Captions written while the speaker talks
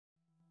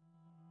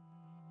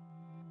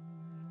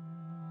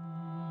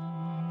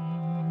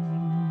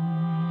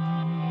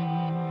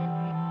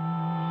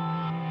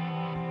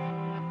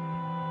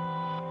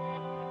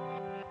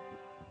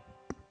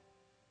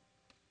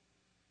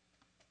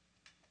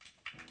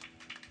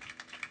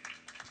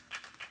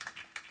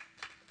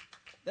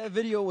That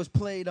video was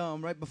played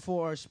right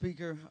before our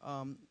speaker,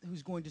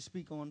 who's going to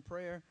speak on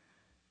prayer,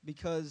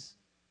 because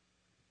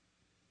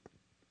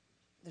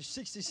there's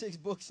 66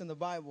 books in the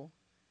Bible,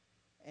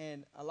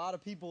 and a lot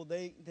of people,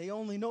 they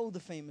only know the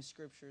famous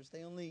scriptures.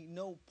 They only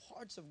know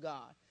parts of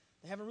God.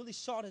 They haven't really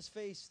sought his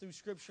face through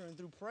scripture and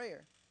through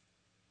prayer,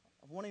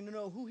 of wanting to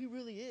know who he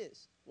really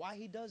is, why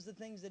he does the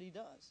things that he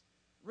does,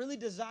 really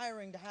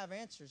desiring to have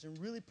answers and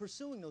really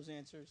pursuing those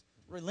answers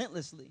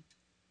relentlessly,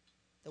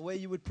 the way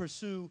you would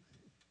pursue.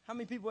 How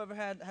many people ever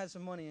had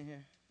some money in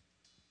here?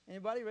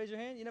 Anybody? Raise your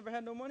hand. You never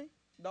had no money?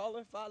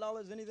 $1,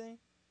 $5, anything?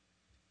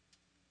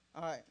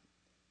 All right.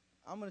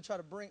 I'm going to try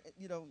to bring,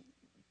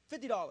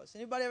 $50.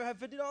 Anybody ever have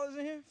 $50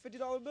 in here?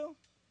 $50 bill?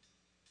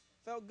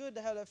 Felt good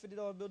to have that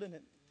 $50 bill, didn't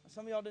it?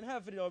 Some of y'all didn't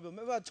have a $50 bill.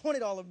 Maybe a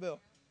 $20 bill.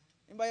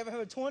 Anybody ever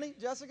have a 20?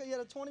 Jessica, you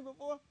had a 20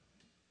 before?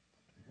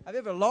 Have you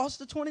ever lost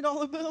a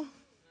 $20 bill?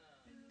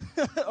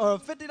 Or a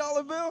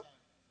 $50 bill?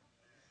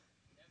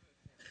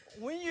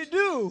 When you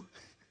do,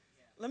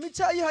 let me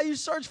tell you how you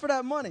search for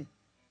that money.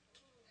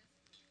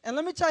 And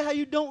let me tell you how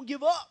you don't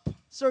give up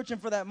searching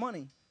for that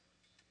money.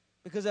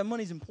 Because that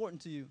money's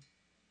important to you.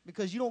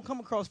 Because you don't come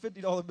across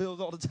 $50 bills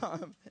all the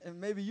time.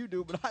 And maybe you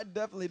do, but I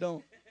definitely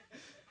don't.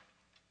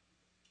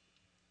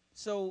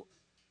 So,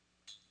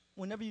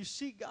 whenever you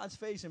seek God's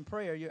face in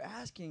prayer, you're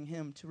asking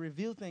him to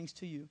reveal things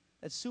to you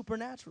that's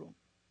supernatural.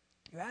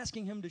 You're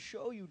asking him to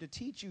show you, to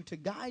teach you, to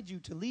guide you,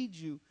 to lead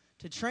you,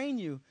 to train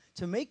you,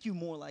 to make you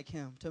more like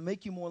him, to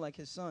make you more like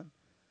his son.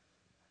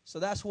 So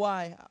that's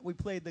why we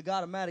played the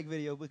God-O-Matic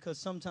video, because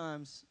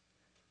sometimes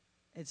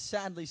it's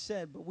sadly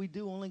said, but we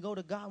do only go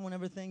to God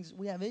whenever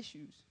we have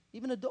issues,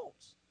 even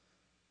adults.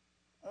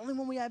 Only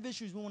when we have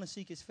issues, we want to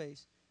seek his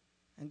face.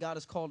 And God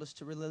has called us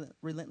to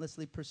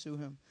relentlessly pursue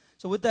him.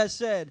 So with that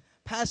said,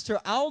 Pastor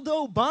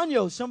Aldo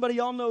Baños, somebody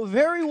y'all know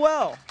very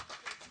well,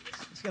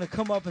 is going to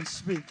come up and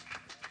speak.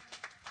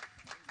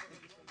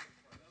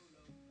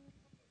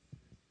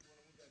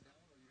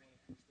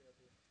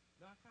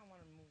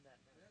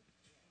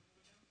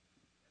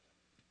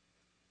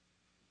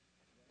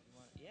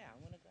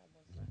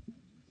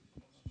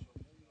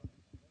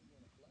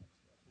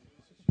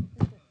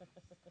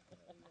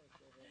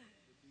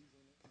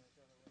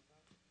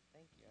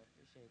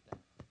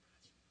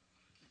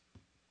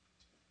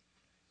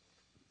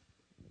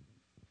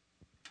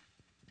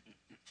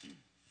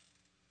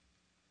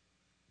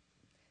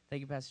 Thank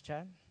you, Pastor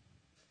Chad,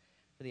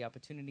 for the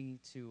opportunity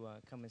to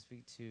come and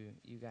speak to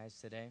you guys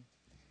today.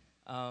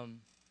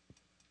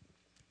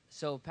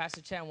 So Pastor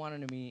Chad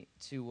wanted me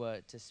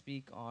to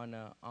speak on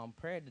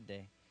prayer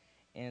today,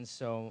 and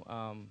so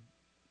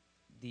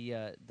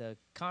the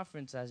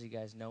conference, as you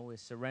guys know,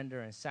 is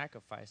surrender and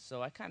sacrifice.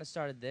 So I kind of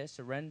started there,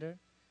 surrender,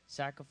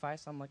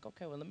 sacrifice. I'm like,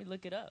 okay, well, let me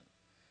look it up.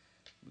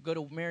 We go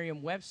to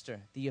Merriam-Webster,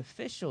 the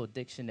official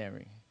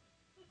dictionary.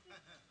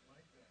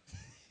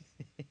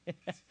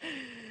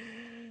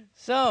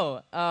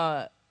 So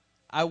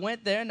I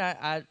went there and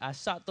I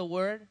sought the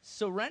word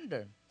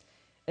surrender.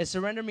 And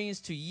surrender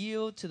means to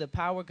yield to the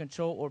power,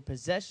 control, or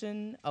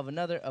possession of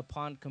another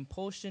upon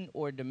compulsion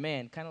or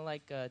demand, kind of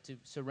like to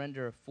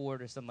surrender a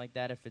fort or something like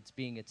that if it's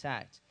being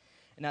attacked.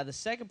 And now the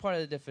second part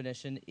of the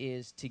definition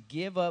is to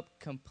give up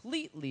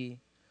completely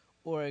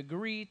or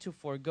agree to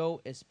forego,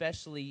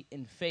 especially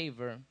in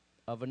favor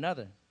of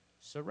another.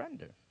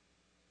 Surrender.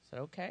 So,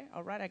 okay,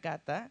 all right, I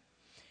got that.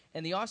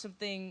 And the awesome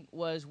thing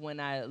was when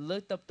I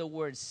looked up the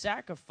word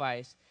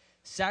sacrifice,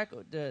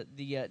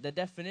 the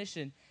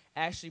definition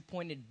actually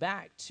pointed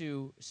back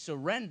to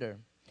surrender.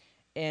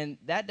 And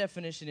that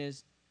definition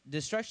is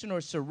destruction or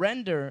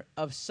surrender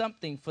of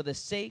something for the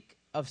sake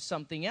of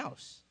something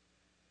else,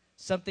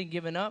 something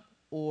given up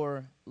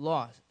or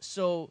lost.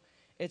 So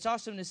it's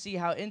awesome to see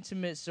how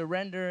intimate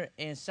surrender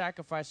and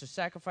sacrifice, or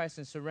sacrifice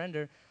and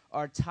surrender,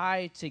 are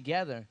tied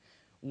together.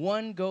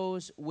 One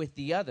goes with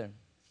the other.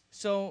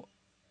 So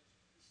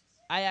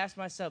I asked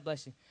myself,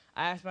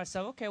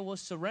 okay, well,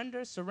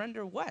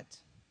 surrender what?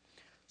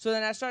 So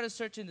then I started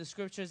searching the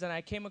scriptures, and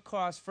I came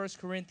across 1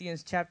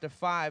 Corinthians chapter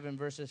 5 and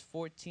verses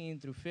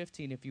 14 through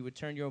 15. If you would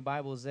turn your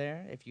Bibles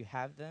there, if you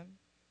have them.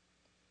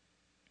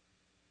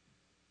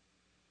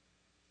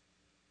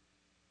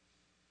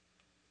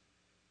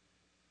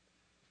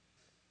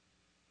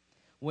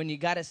 When you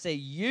got to say,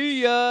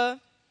 yeah.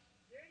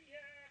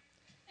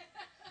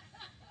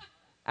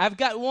 I've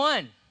got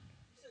one.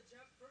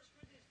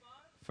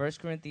 1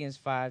 Corinthians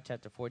 5,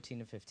 chapter 14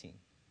 and 15.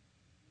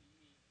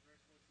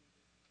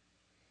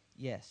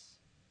 Yes.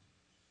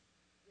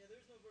 Yeah,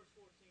 there's no verse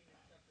 14 in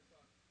chapter 5.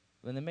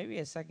 Well, then maybe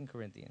it's 2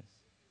 Corinthians.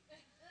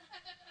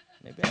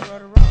 Maybe I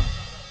wrote it wrong.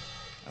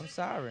 I'm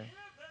sorry.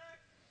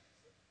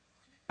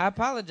 I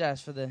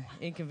apologize for the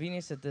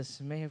inconvenience that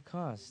this may have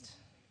caused.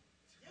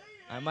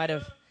 I might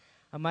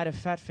have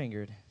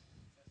fat-fingered.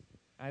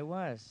 I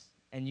was.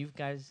 And you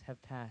guys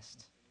have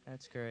passed.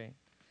 That's great.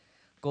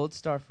 Gold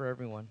star for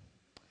everyone.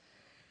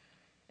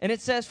 And it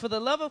says, for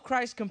the love of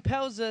Christ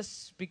compels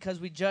us,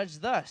 because we judge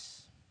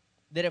thus,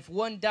 that if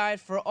one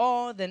died for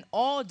all, then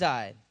all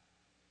died.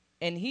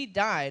 And he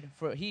died,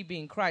 for he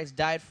being Christ,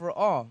 died for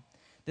all,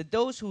 that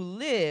those who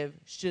live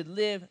should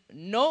live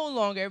no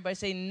longer, everybody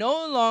say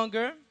no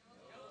longer,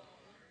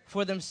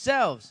 for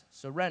themselves,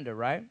 surrender,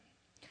 right?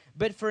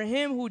 But for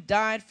him who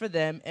died for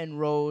them and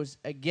rose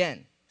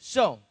again.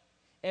 So,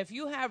 if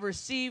you have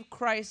received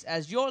Christ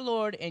as your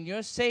Lord and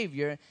your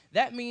Savior,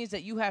 that means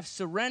that you have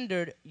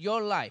surrendered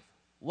your life.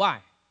 Why?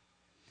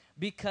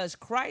 Because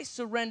Christ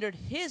surrendered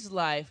his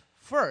life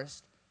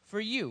first for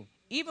you.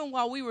 Even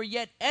while we were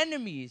yet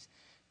enemies,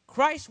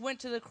 Christ went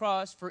to the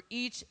cross for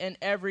each and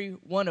every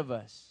one of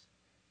us.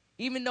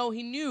 Even though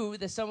he knew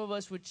that some of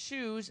us would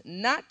choose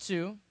not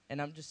to,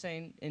 and I'm just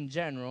saying in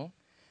general,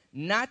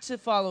 not to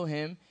follow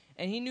him,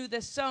 and he knew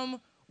that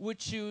some would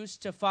choose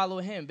to follow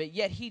him, but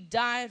yet he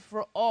died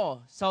for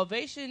all.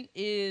 Salvation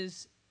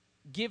is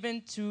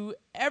given to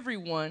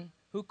everyone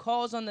who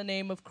calls on the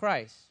name of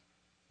Christ.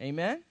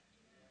 Amen?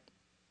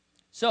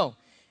 So,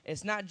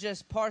 it's not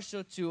just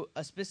partial to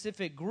a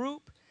specific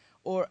group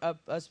or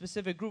a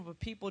specific group of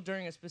people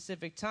during a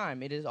specific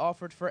time. It is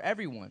offered for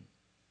everyone.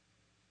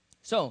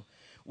 So,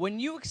 when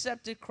you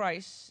accepted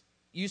Christ,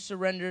 you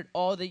surrendered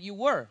all that you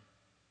were.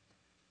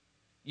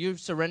 You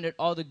surrendered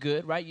all the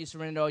good, right? You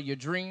surrendered all your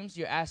dreams,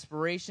 your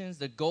aspirations,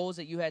 the goals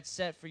that you had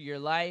set for your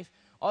life,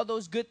 all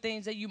those good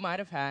things that you might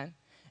have had.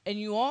 And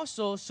you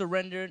also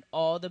surrendered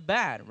all the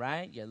bad,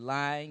 right? Your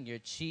lying, your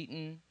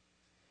cheating,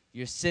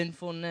 your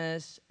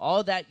sinfulness,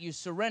 all that you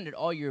surrendered.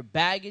 All your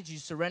baggage, you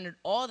surrendered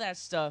all that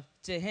stuff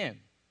to him,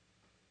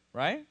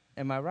 right?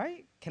 Am I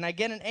right? Can I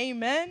get an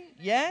amen?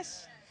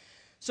 Yes?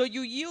 So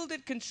you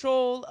yielded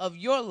control of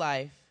your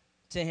life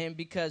to him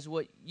because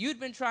what you'd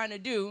been trying to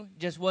do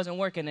just wasn't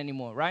working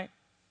anymore, right?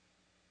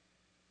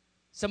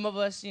 Some of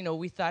us,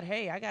 we thought,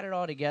 hey, I got it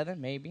all together,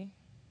 maybe.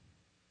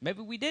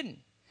 Maybe we didn't.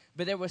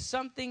 But there was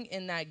something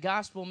in that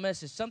gospel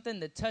message, something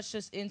that touched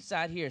us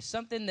inside here,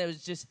 something that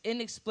was just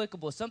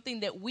inexplicable, something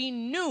that we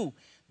knew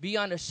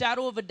beyond a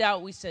shadow of a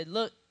doubt. We said,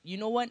 look, you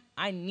know what?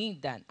 I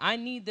need that. I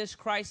need this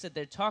Christ that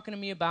they're talking to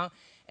me about,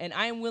 and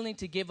I am willing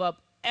to give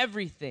up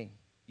everything.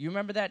 You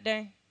remember that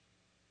day?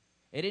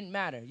 It didn't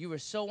matter. You were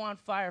so on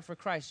fire for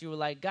Christ. You were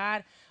like,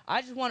 God,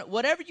 I just want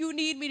whatever you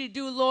need me to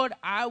do, Lord,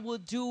 I will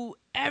do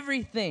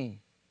everything.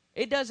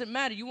 It doesn't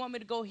matter. You want me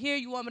to go here?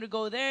 You want me to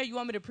go there? You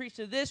want me to preach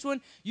to this one?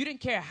 You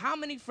didn't care how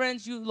many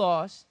friends you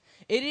lost.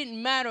 It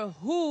didn't matter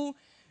who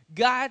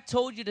God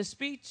told you to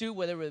speak to,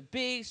 whether it was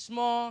big,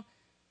 small.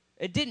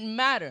 It didn't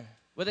matter.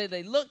 Whether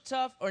they looked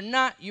tough or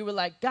not, you were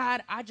like,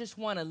 God, I just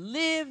want to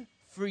live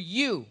for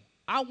you.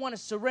 I want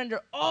to surrender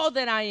all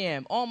that I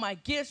am, all my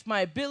gifts,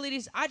 my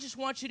abilities. I just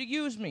want you to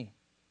use me.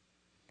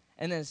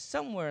 And then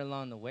somewhere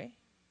along the way,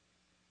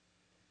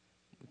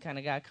 we kind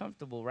of got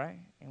comfortable, right?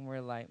 And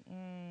we're like,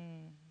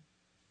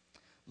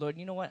 Lord,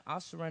 you know what?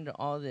 I'll surrender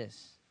all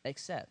this,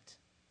 except,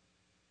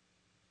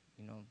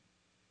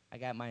 I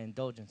got my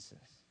indulgences.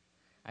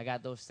 I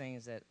got those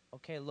things that,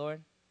 okay,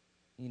 Lord,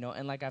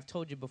 and like I've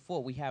told you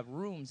before, we have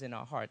rooms in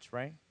our hearts,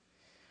 right?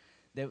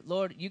 That,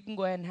 Lord, you can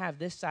go ahead and have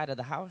this side of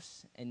the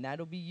house, and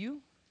that'll be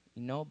you,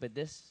 but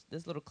this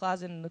little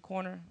closet in the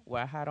corner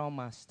where I had all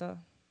my stuff,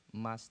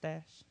 my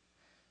stash,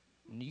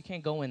 you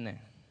can't go in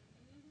there.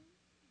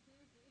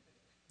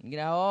 You can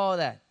have all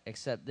that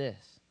except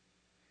this.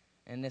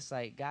 And it's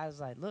like, God's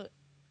like, look,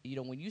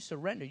 when you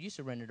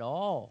surrendered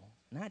all,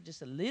 not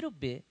just a little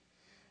bit,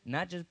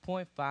 not just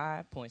 0.5,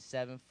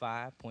 0.75,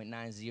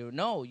 0.90.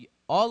 No,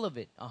 all of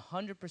it,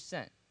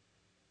 100%.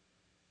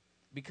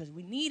 Because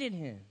we needed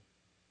him.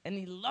 And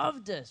he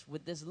loved us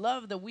with this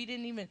love that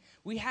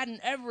we hadn't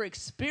ever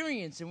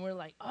experienced. And we're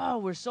like, oh,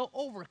 we're so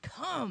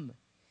overcome.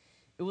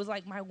 It was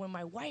like when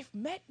my wife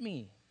met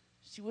me.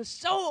 She was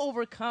so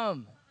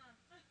overcome.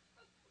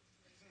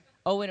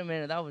 Oh, wait a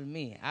minute, that was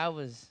me. I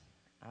was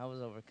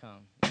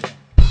overcome. Yeah.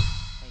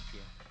 Thank you.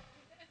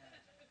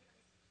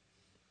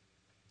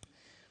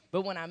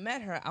 But when I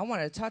met her, I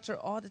wanted to touch her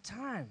all the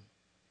time.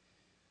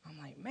 I'm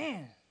like,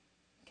 man,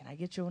 can I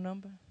get your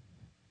number?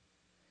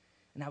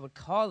 And I would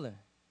call her.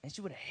 And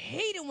she would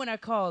hate it when I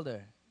called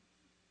her.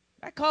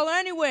 I call her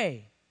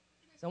anyway.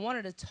 So I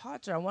wanted to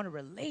talk to her. I wanted a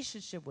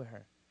relationship with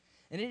her.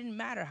 And it didn't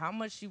matter how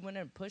much she went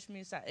and pushed me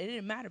aside. It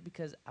didn't matter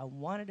because I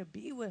wanted to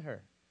be with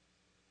her.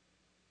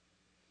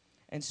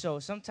 And so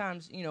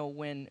sometimes,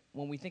 when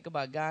we think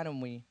about God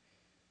and we,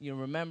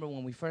 remember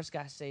when we first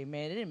got saved,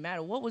 man, it didn't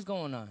matter what was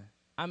going on.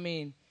 I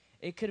mean,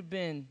 it could have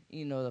been,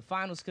 the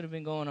finals could have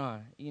been going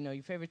on.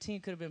 Your favorite team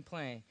could have been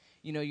playing.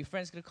 Your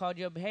friends could have called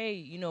you up,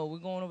 hey, we're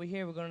going over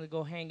here. We're going to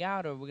go hang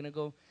out or we're going to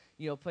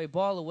go, play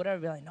ball or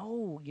whatever. Be like,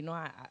 no,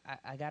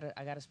 I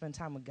gotta spend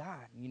time with God.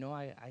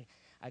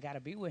 I got to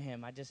be with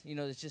him. I just,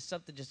 it's just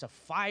something, just a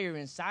fire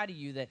inside of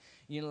you that,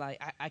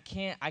 I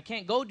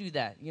can't go do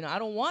that. I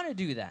don't want to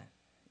do that.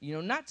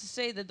 Not to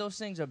say that those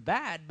things are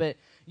bad, but,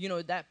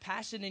 that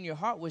passion in your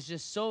heart was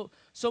just so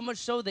much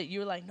so that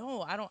you're like,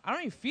 no, I don't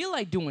even feel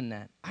like doing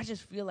that. I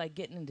just feel like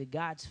getting into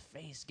God's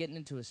face, getting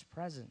into his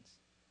presence.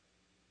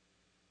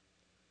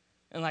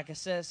 And like I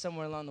said,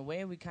 somewhere along the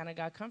way, we kind of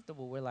got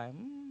comfortable. We're like,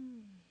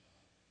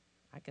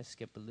 I can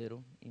skip a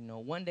little.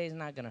 One day's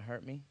not going to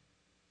hurt me.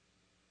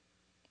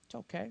 It's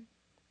okay.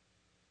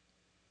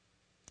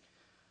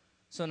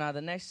 So now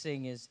the next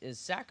thing is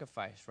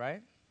sacrifice,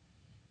 right?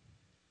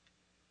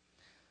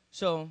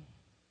 So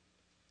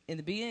in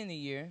the beginning of the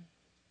year,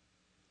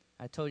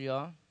 I told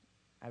y'all,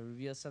 I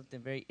revealed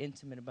something very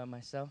intimate about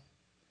myself.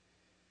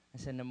 I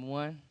said, number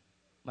one,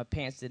 my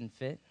pants didn't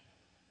fit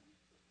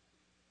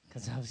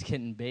because I was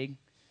getting big.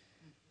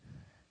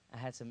 I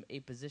had some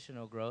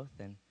apositional growth,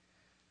 and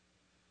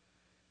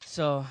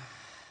so,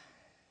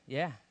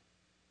 yeah.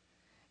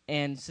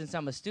 And since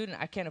I'm a student,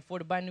 I can't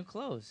afford to buy new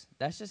clothes.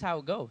 That's just how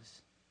it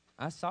goes.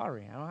 I'm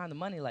sorry. I don't have the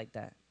money like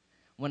that.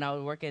 When I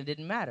was working, it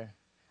didn't matter.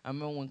 I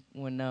remember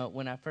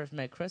when I first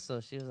met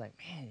Crystal, she was like,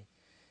 man,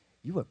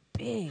 you were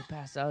big,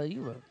 Pastor.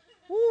 You were,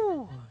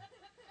 woo.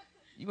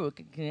 You were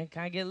kind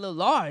of get a little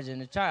large in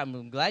the child.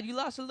 I'm glad you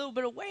lost a little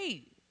bit of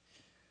weight.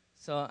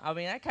 So, I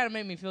mean, that kind of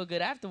made me feel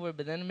good afterward,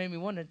 but then it made me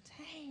wonder,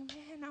 dang,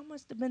 man, I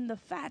must have been the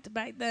fat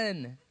back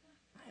then.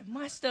 I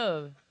must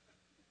have.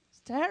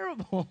 It's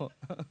terrible.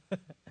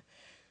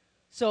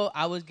 So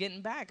I was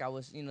getting back. I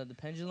was, the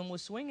pendulum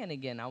was swinging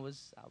again. I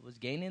was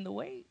gaining the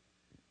weight.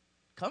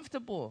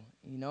 Comfortable,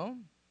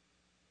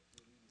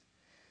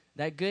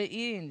 That good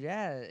eating,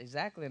 yeah,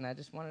 exactly. And I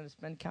just wanted to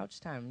spend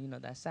couch time,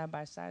 that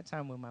side-by-side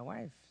time with my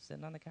wife,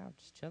 sitting on the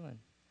couch, chilling.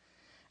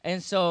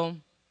 And so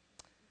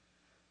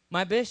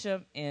my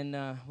bishop and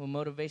with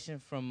motivation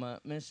from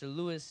Minister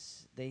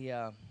Lewis, they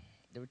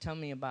were telling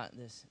me about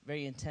this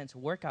very intense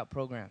workout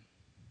program.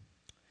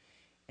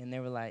 And they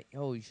were like,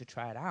 yo, you should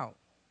try it out.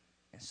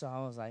 And so I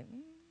was like,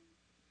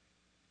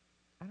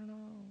 I don't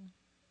know.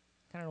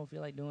 Kind of don't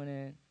feel like doing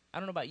it. I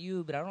don't know about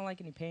you, but I don't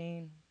like any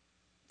pain.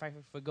 If I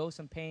forgo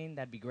some pain,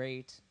 that'd be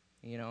great,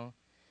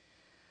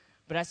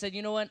 But I said,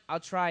 you know what? I'll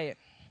try it,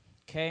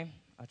 okay?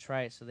 I'll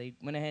try it. So they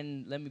went ahead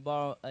and let me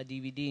borrow a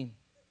DVD.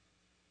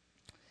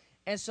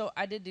 And so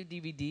I did the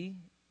DVD.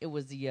 It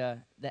was the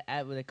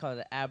ad, what they call it,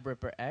 the Ab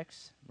Ripper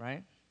X,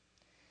 right?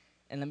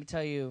 And let me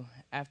tell you,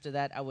 after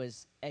that, I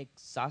was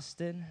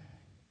exhausted.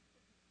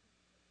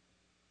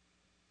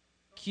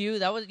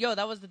 That was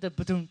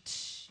the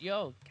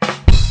yo.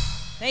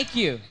 Thank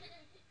you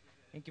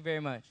very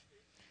much.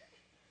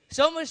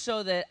 So much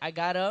so that I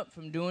got up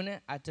from doing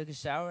it, I took a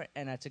shower,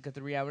 and I took a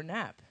 3-hour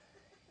nap.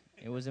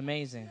 It was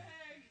amazing.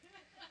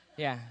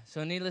 Yeah,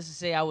 so needless to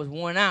say, I was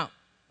worn out.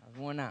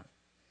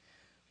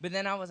 But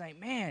then I was like,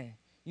 man,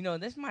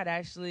 this might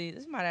actually.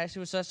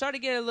 So I started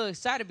getting a little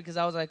excited because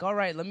I was like, all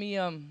right, let me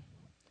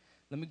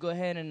go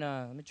ahead and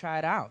let me try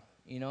it out.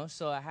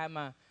 So I had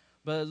my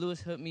brother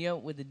Lewis hook me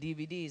up with the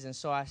DVDs, and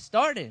so I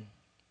started.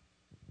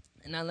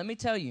 And now let me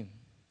tell you,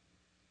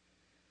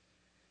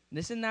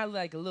 this is not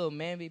like a little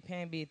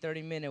mamby-pamby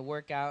 30-minute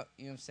workout,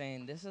 you know what I'm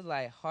saying? This is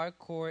like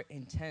hardcore,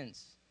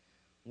 intense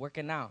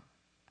working out.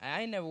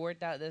 I ain't never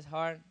worked out this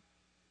hard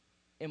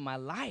in my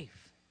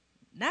life.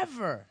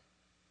 Never.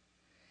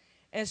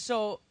 And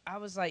so I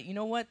was like, you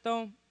know what,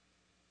 though?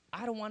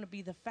 I don't want to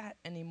be the fat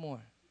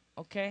anymore,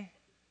 okay?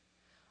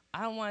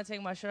 I don't want to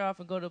take my shirt off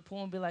and go to the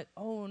pool and be like,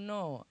 oh,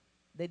 no,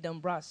 they done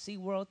brought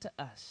SeaWorld to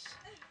us.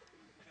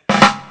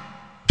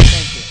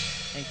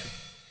 Thank you.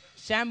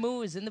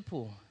 Shamu is in the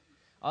pool.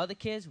 All the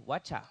kids,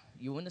 watch out.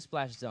 You in the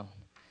splash zone.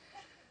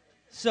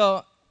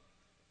 So,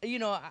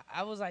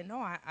 I was like, no,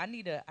 I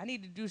need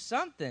to do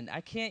something.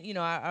 I can't,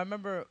 I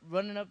remember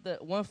running up the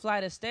one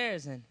flight of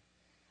stairs, and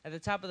at the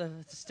top of the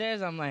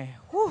stairs, I'm like,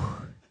 whew.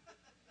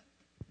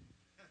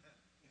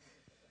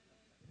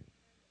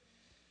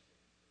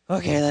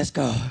 Okay, let's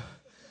go.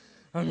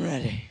 I'm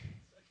ready.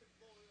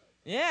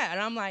 Yeah,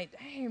 and I'm like,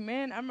 hey,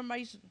 man, I remember I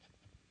used to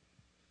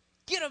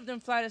get up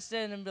them flight of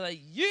stairs and be like,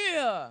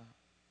 yeah.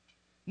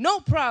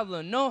 No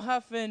problem, no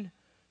huffing,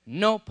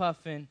 no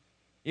puffing.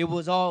 It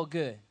was all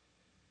good.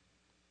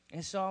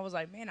 And so I was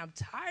like, man, I'm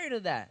tired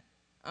of that.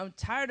 I'm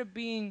tired of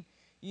being,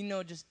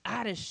 just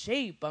out of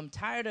shape. I'm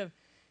tired of,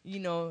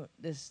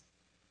 this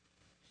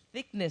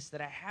thickness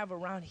that I have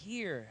around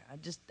here.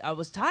 I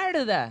was tired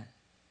of that.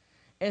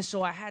 And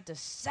so I had to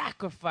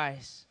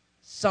sacrifice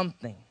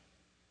something.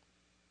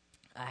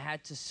 I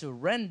had to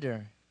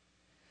surrender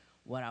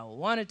what I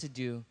wanted to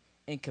do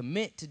and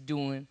commit to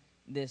doing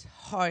this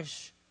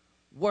harsh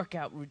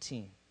workout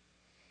routine.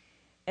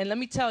 And let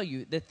me tell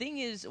you, the thing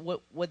is,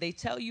 what they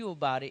tell you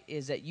about it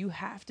is that you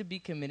have to be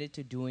committed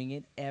to doing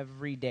it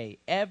every day.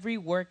 Every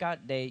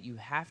workout day, you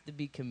have to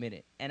be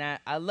committed. And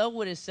I love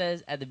what it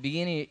says at the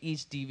beginning of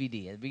each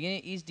DVD. At the beginning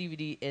of each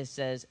DVD, it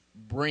says,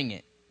 bring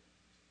it.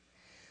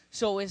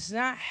 So it's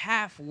not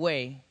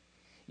halfway.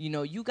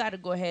 You got to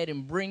go ahead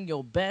and bring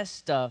your best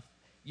stuff,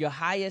 your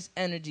highest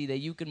energy that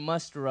you can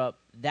muster up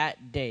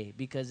that day.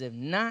 Because if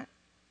not,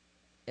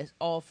 it's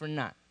all for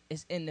naught.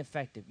 It's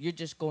ineffective. You're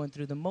just going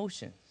through the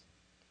motions.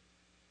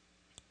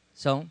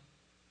 So,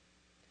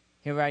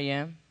 here I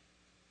am.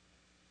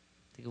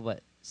 I think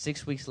what,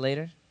 6 weeks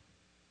later?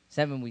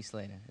 7 weeks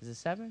later. Is it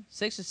 7?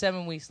 6 or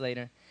 7 weeks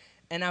later.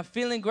 And I'm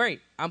feeling great.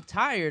 I'm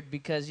tired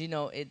because,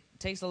 it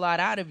takes a lot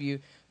out of you,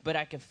 but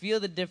I can feel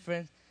the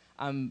difference.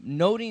 I'm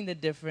noting the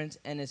difference,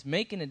 and it's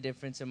making a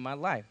difference in my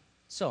life.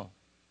 So,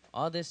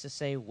 all this to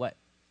say what?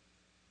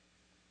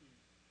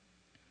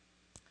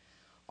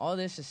 All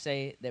this to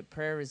say that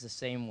prayer is the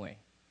same way.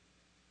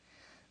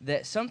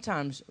 that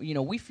sometimes,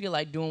 we feel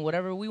like doing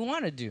whatever we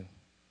want to do.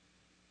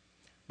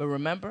 But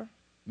remember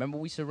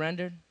we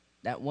surrendered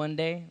that one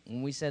day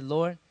when we said,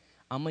 Lord,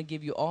 I'm going to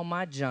give you all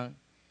my junk,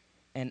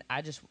 and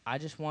I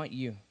just want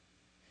you.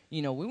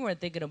 We weren't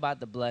thinking about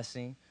the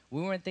blessing.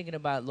 We weren't thinking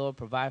about, Lord,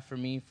 provide for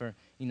me for,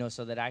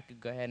 so that I could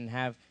go ahead and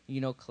have,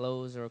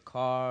 clothes or a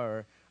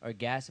car or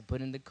gas to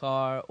put in the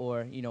car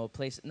or, a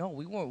place. No,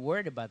 we weren't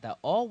worried about that.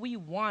 All we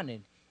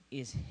wanted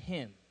is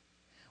him.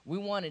 We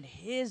wanted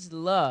his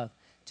love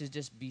to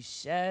just be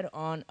shed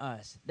on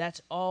us.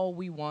 That's all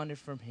we wanted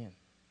from him.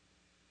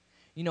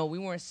 We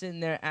weren't sitting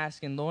there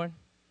asking, Lord,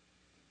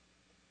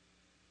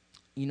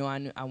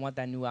 I want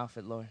that new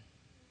outfit, Lord.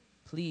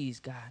 Please,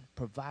 God,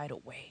 provide a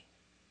way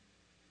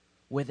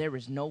where there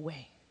is no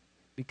way,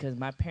 because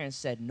my parents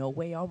said no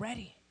way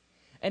already.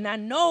 And I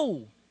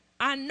know,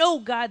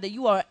 God, that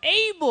you are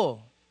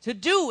able to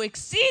do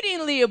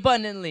exceedingly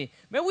abundantly.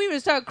 Man, we even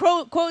start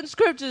quoting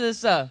scriptures and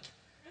stuff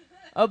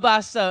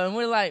about stuff, and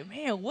we're like,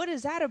 man, what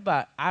is that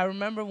about? I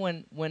remember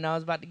when I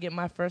was about to get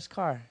my first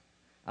car,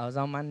 I was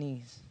on my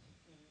knees.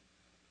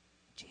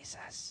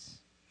 Jesus,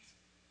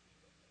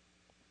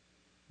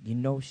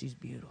 she's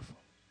beautiful,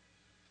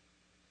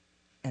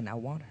 and I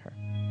want her.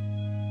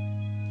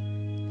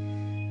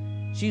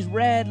 She's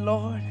red,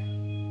 Lord,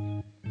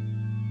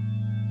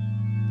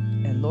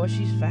 and Lord,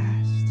 she's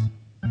fast.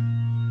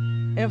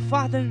 And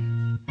Father,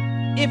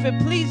 if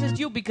it pleases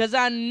you, because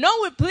I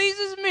know it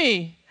pleases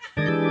me,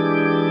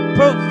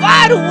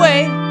 provide a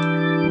way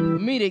for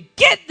me to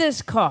get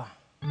this car.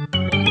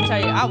 Let me tell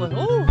you, I was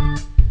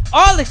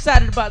all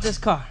excited about this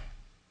car.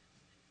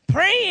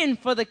 Praying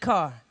for the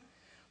car.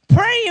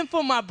 Praying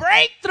for my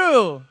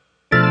breakthrough.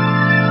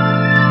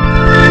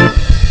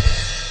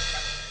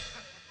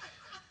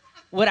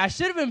 What I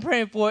should have been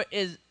praying for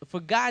is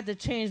for God to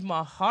change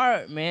my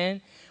heart,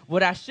 man.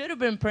 What I should have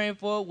been praying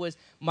for was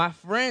my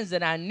friends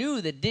that I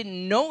knew that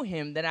didn't know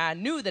him, that I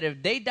knew that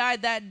if they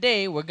died that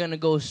day, were going to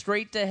go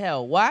straight to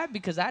hell. Why?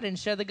 Because I didn't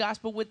share the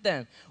gospel with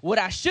them. What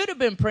I should have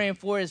been praying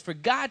for is for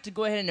God to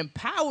go ahead and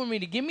empower me,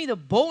 to give me the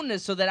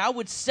boldness so that I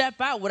would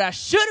step out. What I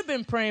should have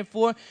been praying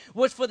for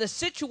was for the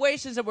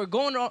situations that were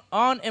going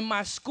on in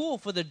my school,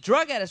 for the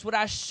drug addicts. What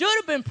I should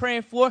have been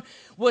praying for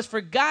was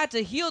for God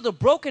to heal the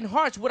broken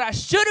hearts. What I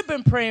should have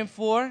been praying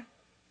for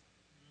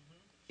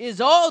is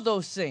all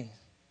those things.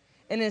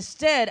 And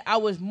instead, I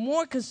was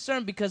more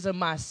concerned because of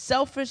my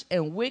selfish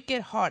and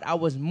wicked heart. I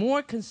was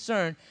more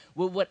concerned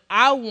with what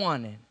I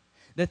wanted,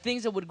 the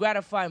things that would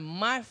gratify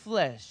my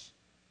flesh.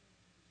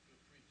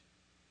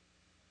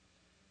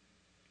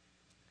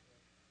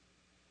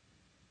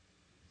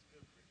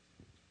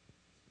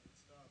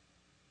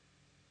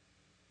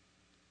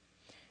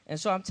 And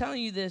so I'm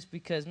telling you this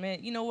because,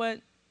 man, you know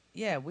what?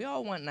 Yeah, we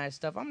all want nice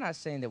stuff. I'm not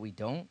saying that we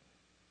don't.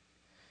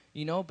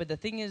 But the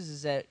thing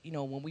is that,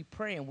 when we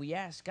pray and we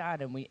ask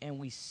God and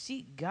we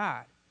seek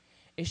God,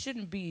 it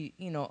shouldn't be,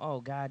 oh,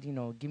 God,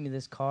 give me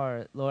this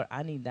car. Lord,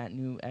 I need that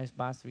new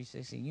Xbox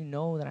 360. You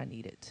know that I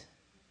need it.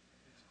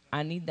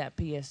 I need that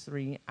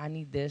PS3. I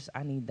need this.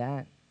 I need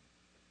that.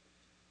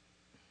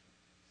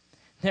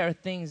 There are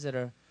things that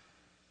are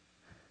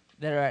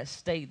at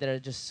stake that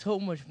are just so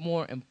much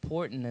more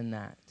important than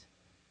that.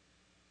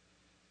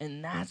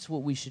 And that's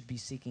what we should be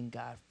seeking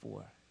God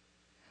for.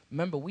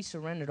 Remember, we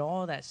surrendered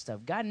all that stuff.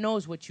 God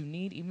knows what you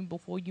need even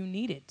before you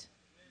need it.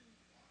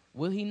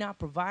 Will he not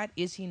provide?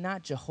 Is he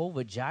not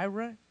Jehovah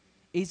Jireh?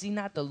 Is he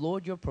not the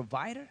Lord your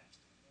provider?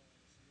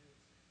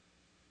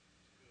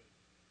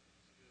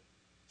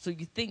 So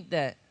you think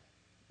that,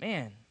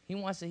 man, he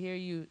wants to hear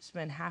you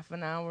spend half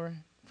an hour,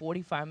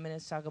 45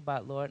 minutes talk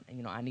about, Lord,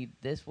 I need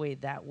this way,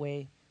 that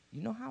way.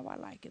 You know how I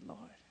like it,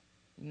 Lord.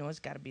 It's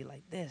got to be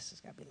like this.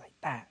 It's got to be like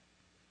that.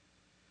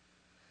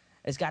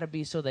 It's got to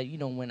be so that,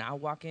 when I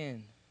walk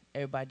in,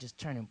 everybody just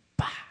turning,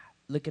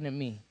 looking at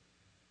me.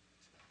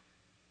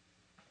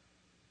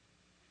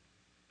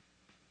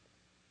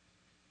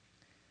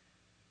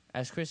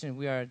 As Christians,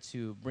 we are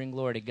to bring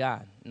glory to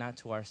God, not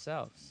to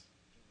ourselves.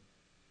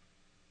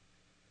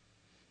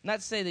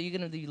 Not to say that you're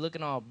going to be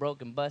looking all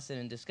broken, busted,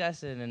 and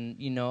disgusted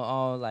and,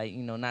 all like,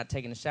 not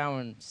taking a shower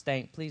and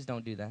stank. Please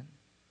don't do that,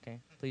 okay?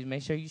 Please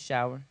make sure you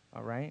shower,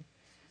 all right?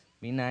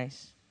 Be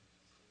nice.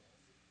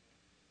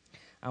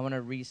 I want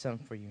to read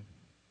something for you.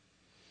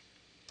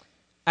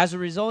 As a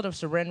result of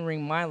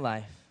surrendering my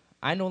life,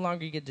 I no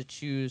longer get to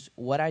choose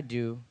what I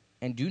do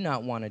and do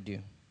not want to do.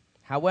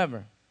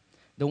 However,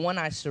 the one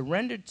I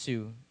surrendered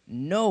to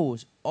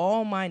knows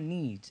all my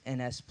needs and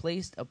has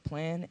placed a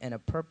plan and a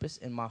purpose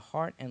in my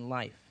heart and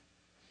life.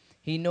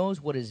 He knows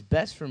what is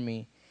best for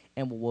me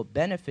and what will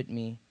benefit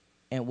me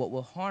and what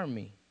will harm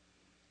me.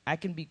 I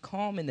can be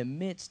calm in the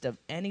midst of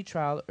any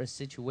trial or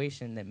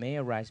situation that may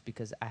arise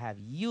because I have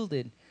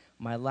yielded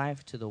my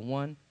life to the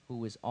one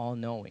who is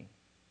all-knowing.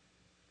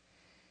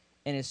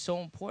 And it's so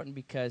important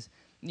because,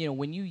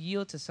 when you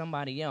yield to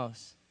somebody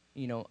else,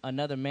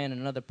 another man,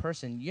 another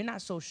person, you're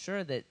not so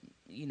sure that,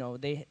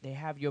 they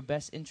have your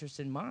best interest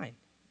in mind,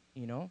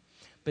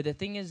 But the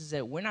thing is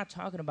that we're not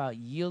talking about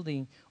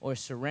yielding or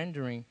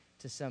surrendering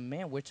to some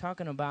man. We're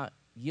talking about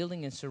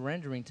yielding and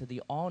surrendering to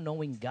the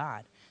all-knowing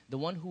God, the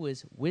one who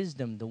is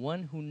wisdom, the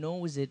one who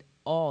knows it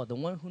all, the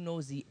one who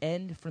knows the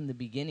end from the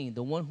beginning,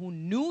 the one who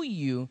knew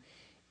you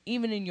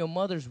even in your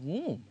mother's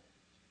womb.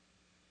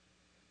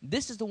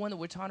 This is the one that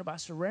we're talking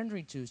about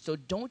surrendering to. So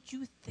don't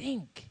you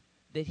think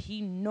that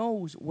he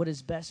knows what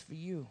is best for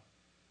you?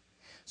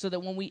 So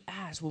that when we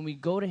ask, when we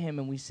go to him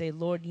and we say,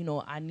 Lord,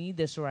 I need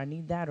this or I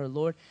need that, or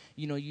Lord,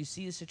 you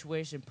see the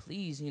situation,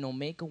 please,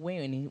 make a way.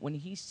 And when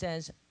he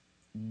says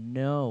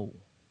no,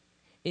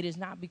 it is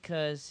not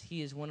because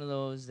he is one of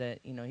those that,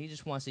 he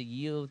just wants to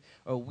yield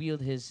or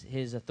wield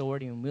his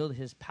authority and wield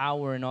his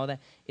power and all that.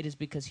 It is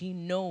because he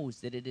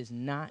knows that it is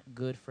not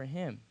good for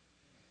him.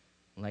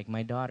 Like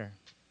my daughter.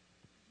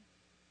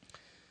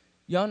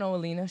 Y'all know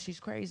Alina, she's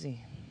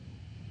crazy.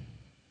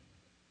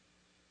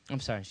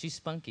 I'm sorry, she's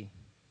spunky.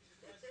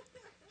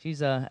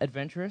 She's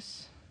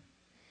adventurous,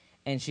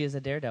 and she is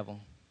a daredevil.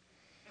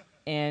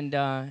 And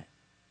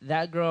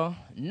that girl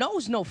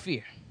knows no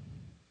fear.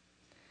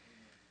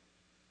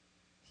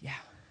 Yeah.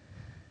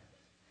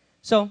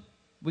 So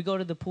we go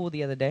to the pool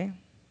the other day,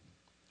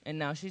 and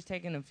now she's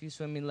taking a few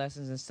swimming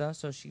lessons and stuff,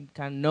 so she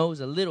kind of knows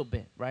a little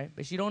bit, right?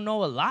 But she don't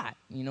know a lot,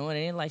 It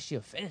ain't like she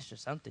a fish or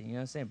something, you know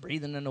what I'm saying?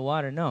 Breathing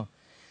underwater, no.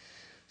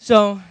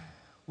 So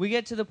we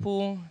get to the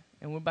pool,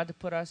 and we're about to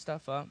put our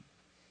stuff up.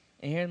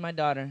 And here's my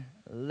daughter,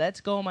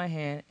 lets go of my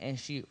hand, and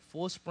she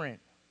full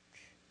sprint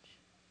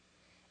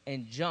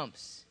and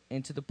jumps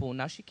into the pool.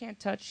 Now, she can't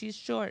touch. She's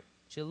short.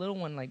 She's a little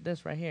one like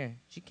this right here.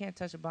 She can't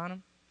touch the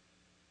bottom.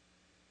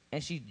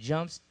 And she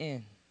jumps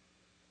in.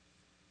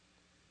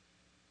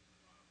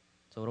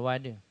 So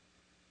what do?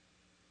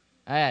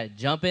 I had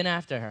to jump in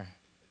after her.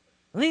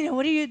 Alina,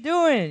 what are you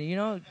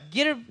doing?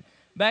 Get her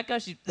back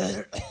up. She,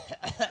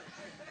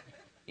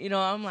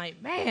 I'm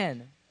like,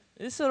 man,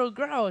 this little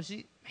girl,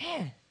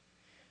 man.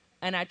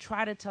 And I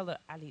try to tell her,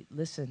 Ali,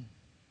 listen.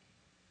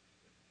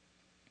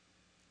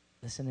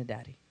 Listen to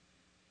Daddy.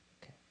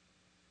 Okay.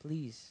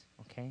 Please,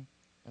 okay?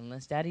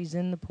 Unless Daddy's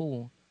in the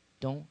pool,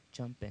 don't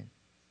jump in.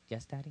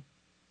 Yes, Daddy?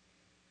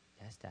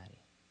 Yes,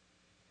 Daddy.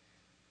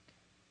 Okay.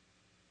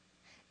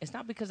 It's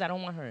not because I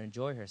don't want her to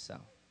enjoy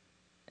herself.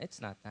 It's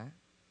not that.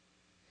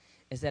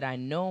 It's that I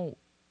know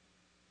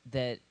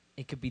that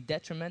it could be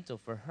detrimental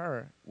for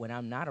her when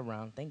I'm not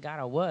around. Thank God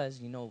I was,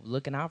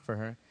 looking out for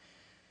her.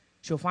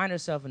 She'll find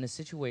herself in a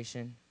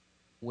situation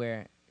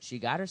where she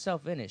got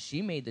herself in it.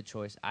 She made the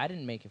choice. I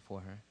didn't make it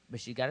for her. But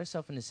she got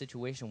herself in a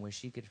situation where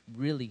she could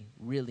really,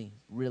 really,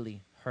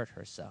 really hurt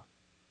herself.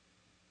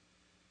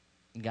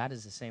 And God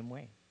is the same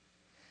way.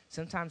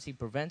 Sometimes he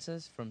prevents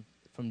us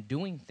from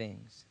doing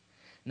things,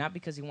 not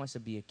because he wants to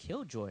be a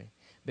killjoy,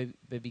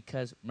 but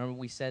because, remember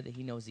we said that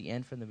he knows the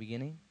end from the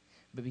beginning?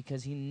 But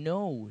because he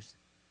knows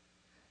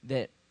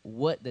that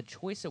what the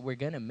choice that we're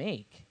going to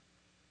make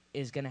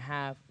is going to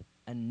have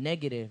a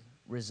negative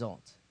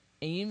result.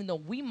 And even though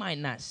we might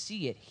not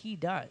see it, he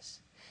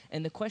does.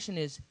 And the question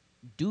is,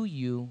 do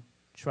you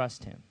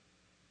trust him?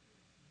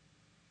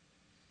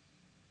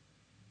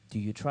 Do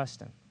you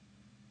trust him?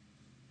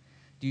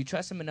 Do you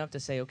trust him enough to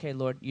say, okay,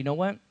 Lord, you know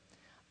what?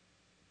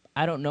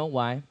 I don't know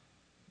why.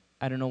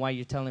 I don't know why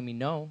you're telling me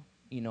no.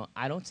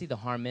 I don't see the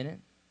harm in it.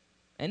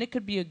 And it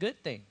could be a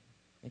good thing.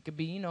 It could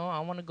be, I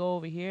want to go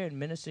over here and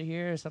minister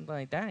here or something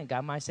like that. And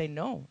God might say,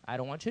 no, I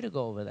don't want you to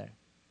go over there.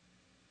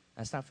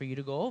 That's not for you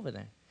to go over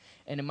there.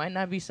 And it might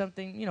not be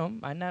something,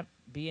 might not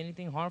be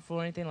anything harmful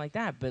or anything like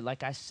that. But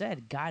like I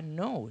said, God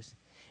knows.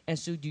 And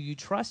so do you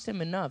trust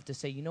him enough to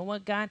say, you know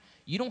what, God,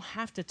 you don't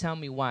have to tell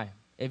me why.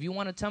 If you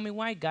want to tell me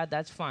why, God,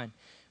 that's fine.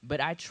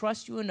 But I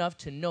trust you enough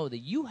to know that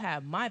you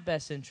have my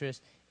best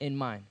interest in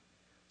mind.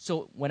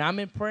 So when I'm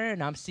in prayer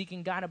and I'm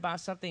seeking God about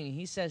something and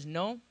he says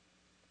no,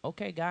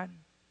 okay, God,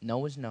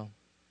 no is no.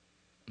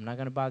 I'm not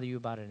going to bother you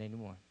about it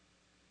anymore.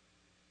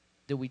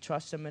 Do we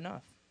trust him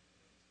enough?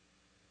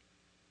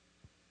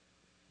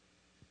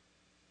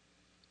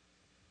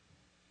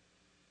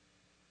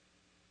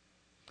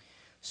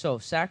 So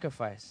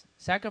sacrifice.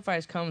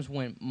 Sacrifice comes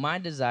when my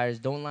desires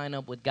don't line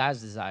up with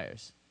God's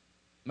desires.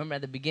 Remember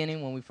at the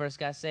beginning when we first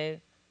got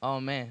saved? Oh,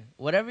 man.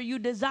 Whatever you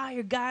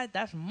desire, God,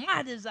 that's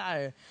my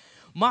desire.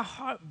 My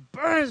heart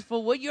burns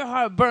for what your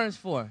heart burns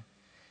for.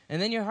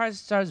 And then your heart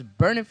starts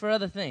burning for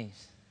other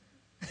things.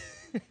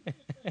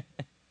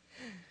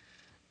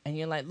 And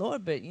you're like,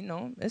 Lord, but,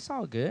 it's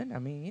all good. I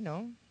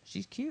mean,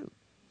 she's cute.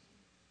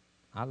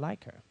 I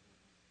like her.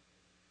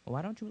 Well,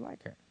 why don't you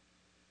like her?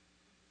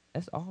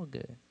 That's all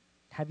good.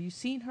 Have you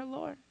seen her,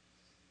 Lord?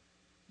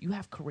 You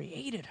have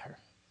created her.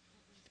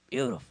 She's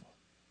beautiful.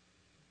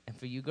 And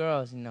for you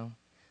girls,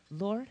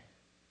 Lord,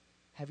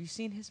 have you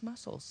seen his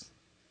muscles?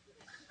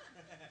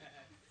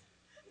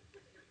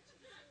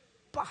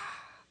 Bah!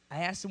 I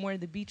asked him where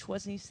the beach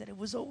was, and he said it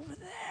was over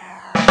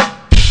there.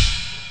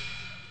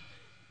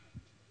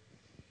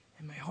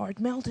 And my heart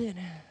melted.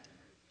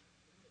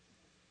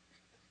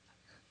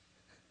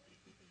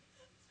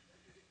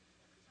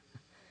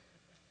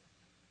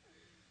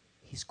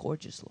 He's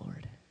gorgeous,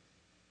 Lord.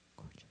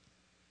 Gorgeous.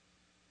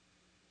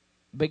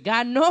 But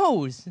God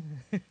knows.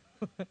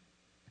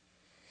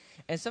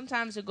 And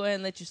sometimes they'll go ahead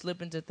and let you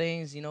slip into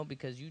things,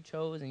 because you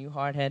chose and you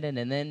hard-headed,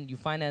 and then you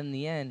find out in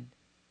the end, and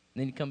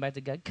then you come back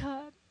to God,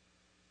 God,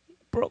 you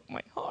broke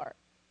my heart.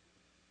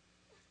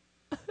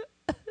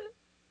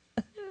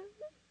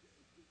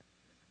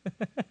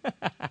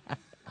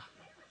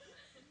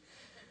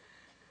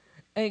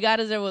 And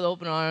God is there with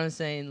open arms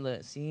saying,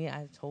 look, see,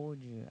 I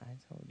told you,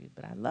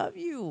 but I love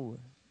you.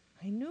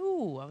 I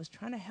knew. I was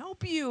trying to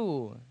help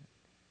you.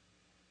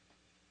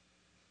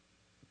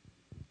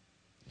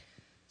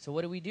 So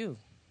what do?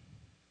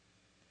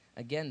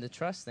 Again, the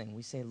trust thing.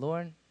 We say,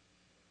 Lord,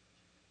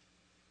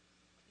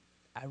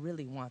 I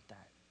really want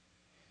that,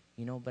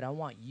 but I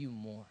want you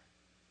more.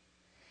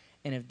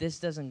 And if this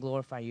doesn't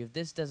glorify you, if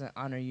this doesn't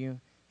honor you,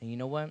 then you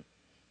know what?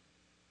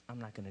 I'm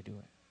not going to do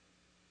it.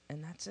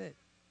 And that's it.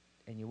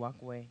 And you walk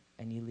away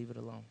and you leave it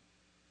alone.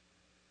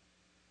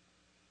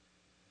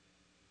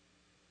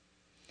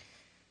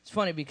 It's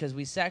funny because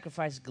we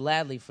sacrifice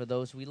gladly for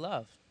those we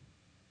love,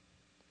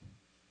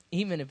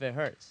 even if it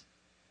hurts.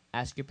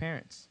 Ask your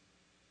parents.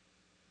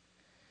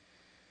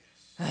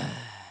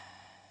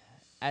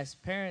 As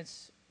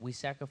parents, we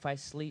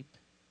sacrifice sleep.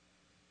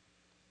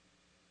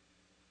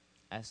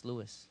 Ask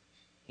Lewis.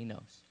 He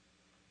knows.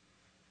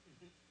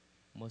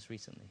 Most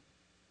recently.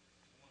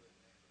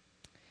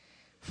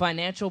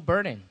 Financial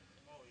burden.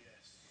 Oh,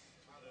 yes.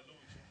 Hallelujah.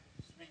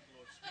 Speak,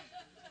 Lord, speak.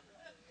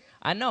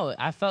 I know.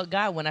 I felt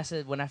God when I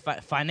said,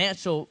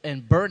 financial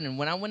and burden,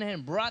 when I went ahead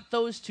and brought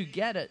those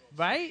together,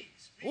 right?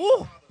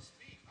 Ooh.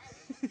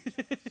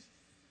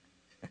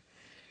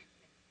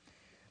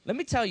 Let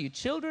me tell you,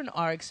 children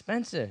are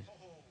expensive.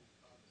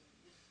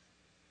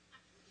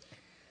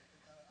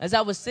 As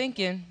I was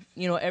thinking,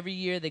 every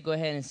year they go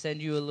ahead and send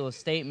you a little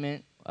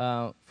statement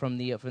from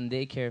the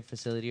daycare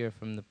facility or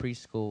from the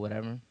preschool,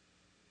 whatever.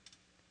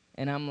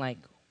 And I'm like,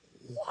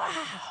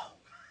 wow.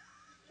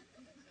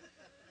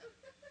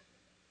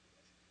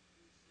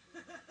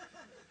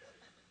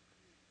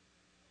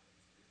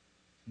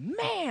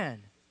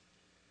 Man.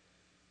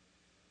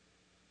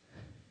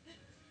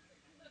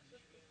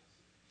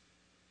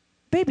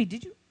 Baby,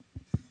 did you?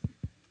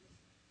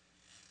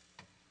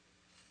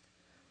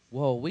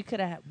 Whoa, we could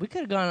have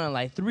gone on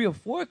like 3 or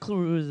 4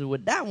 cruises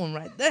with that one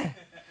right there.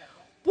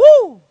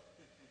 Woo!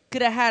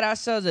 Could have had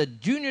ourselves a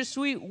junior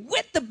suite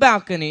with the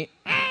balcony.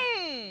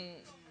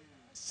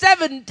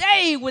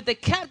 7-day with the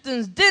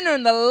captain's dinner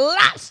and the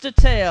lobster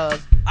tails.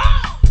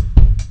 Oh!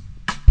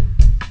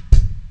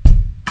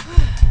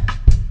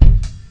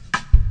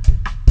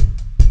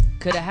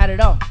 Could have had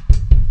it all.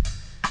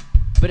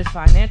 But it's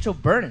financial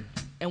burden.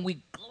 And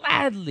we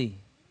gladly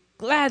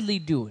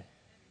do it.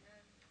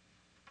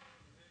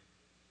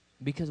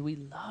 Because we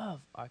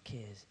love our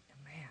kids. And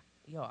man,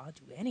 I'll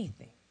do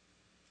anything.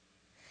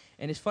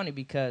 And it's funny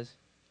because,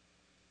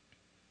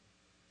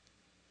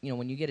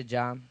 when you get a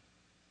job,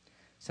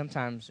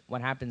 sometimes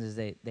what happens is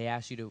they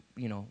ask you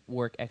to,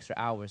 work extra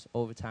hours,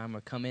 overtime,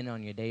 or come in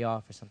on your day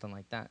off or something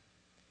like that.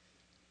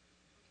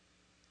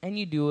 And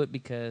you do it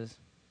because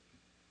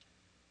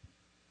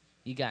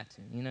you got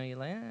to. You're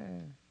like,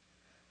 I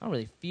don't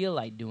really feel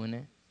like doing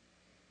it.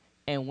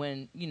 And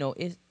when,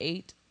 it's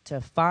 8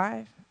 to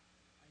 5,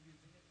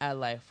 at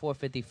like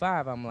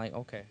 4:55, I'm like,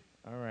 okay,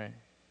 all right,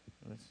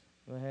 let's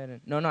go ahead and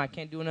no, I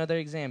can't do another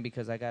exam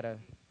because I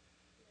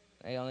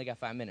only got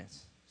 5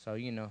 minutes. So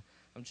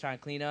I'm trying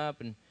to clean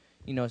up and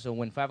so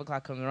when 5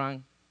 o'clock comes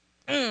around,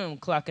 I'm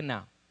clocking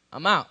out.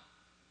 I'm out.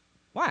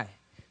 Why?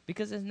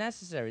 Because it's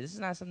necessary. This is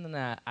not something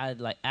that I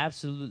like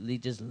absolutely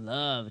just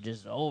love,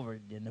 just over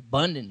and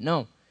abundant.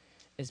 No,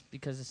 it's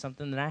because it's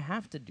something that I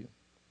have to do.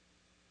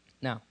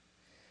 Now,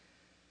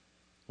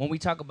 when we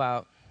talk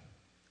about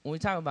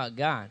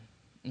God.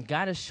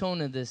 God has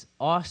shown us this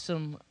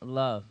awesome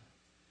love.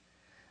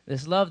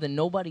 This love that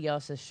nobody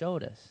else has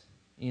showed us,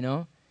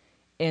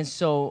 And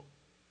so,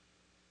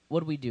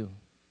 what do?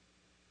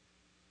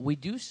 We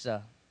do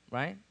stuff,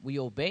 right? We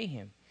obey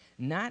him.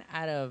 Not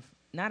out of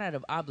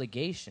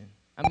obligation.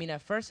 I mean,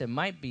 at first it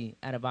might be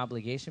out of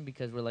obligation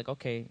because we're like,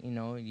 okay,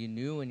 you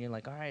knew and you're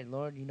like, all right,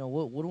 Lord,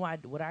 what do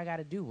I got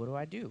to do? What do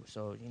I do?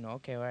 So,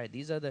 okay, all right,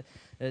 these are the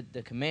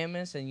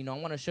commandments and, I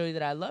want to show you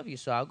that I love you.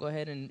 So I'll go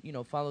ahead and,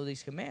 follow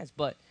these commands.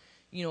 But,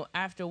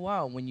 after a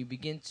while, when you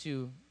begin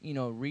to,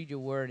 read your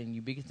word and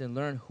you begin to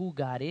learn who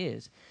God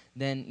is,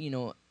 then,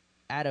 you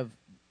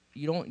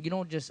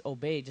don't just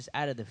obey just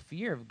out of the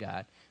fear of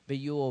God, but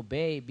you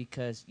obey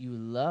because you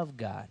love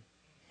God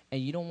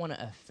and you don't want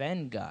to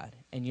offend God.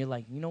 And you're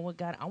like, you know what,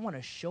 God, I want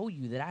to show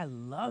you that I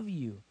love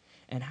you.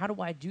 And how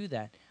do I do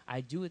that?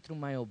 I do it through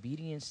my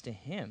obedience to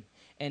him.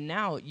 And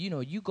now,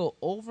 you go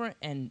over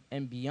and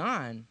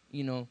beyond,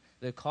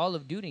 the call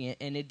of duty,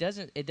 and it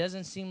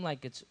doesn't seem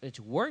like it's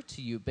work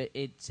to you, but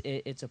it's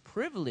a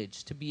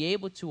privilege to be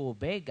able to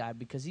obey God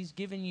because he's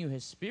given you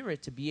his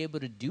spirit to be able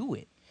to do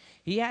it.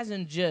 He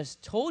hasn't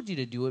just told you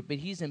to do it, but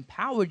he's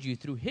empowered you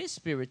through his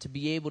spirit to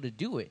be able to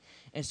do it.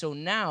 And so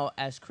now,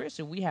 as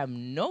Christians, we have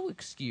no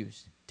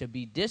excuse to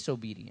be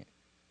disobedient.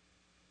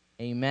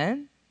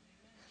 Amen?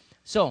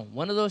 So,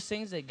 one of those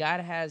things that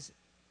God has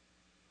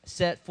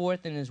set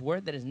forth in his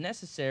word that is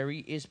necessary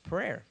is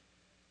prayer.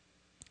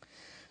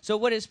 So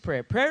what is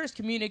prayer? Prayer is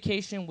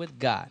communication with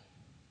God.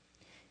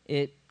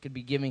 It could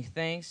be giving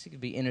thanks. It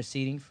could be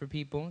interceding for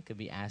people. It could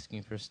be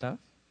asking for stuff.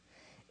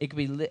 It could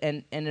be,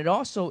 and it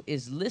also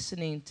is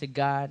listening to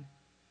God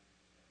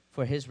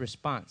for his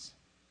response.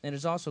 And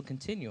it's also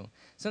continual.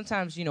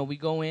 Sometimes, we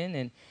go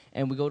in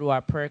and we go to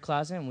our prayer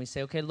closet and we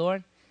say, okay,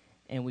 Lord,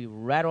 and we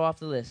rattle off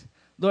the list.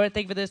 Lord,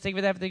 thank you for this, thank you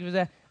for that, thank you for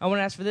that. I want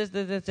to ask for this,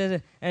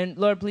 this. And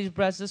Lord, please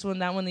bless this one,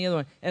 that one, the other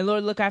one. And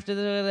Lord, look after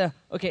the.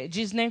 Okay, in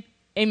Jesus' name,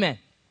 amen.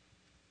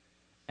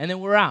 And then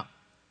we're out.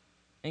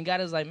 And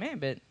God is like, man,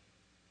 but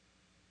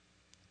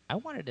I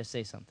wanted to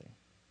say something.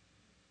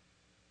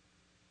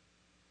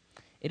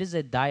 It is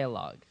a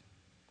dialogue.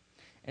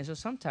 And so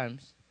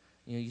sometimes,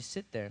 you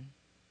sit there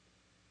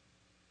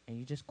and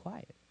you just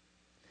quiet.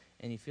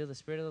 And you feel the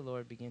Spirit of the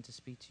Lord begin to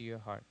speak to your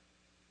heart.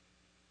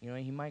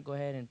 He might go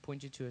ahead and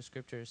point you to a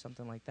scripture or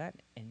something like that,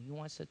 and he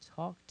wants to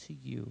talk to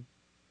you.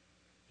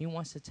 He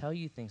wants to tell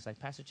you things. Like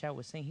Pastor Chad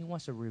was saying, he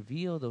wants to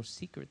reveal those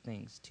secret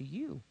things to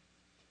you.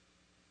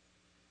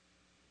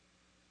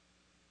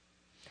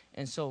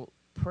 And so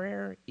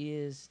prayer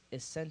is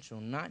essential,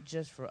 not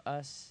just for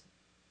us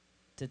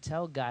to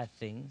tell God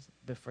things,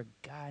 but for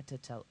God to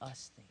tell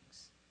us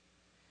things.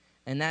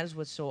 And that is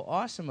what's so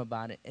awesome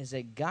about it, is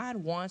that God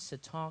wants to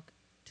talk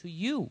to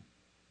you.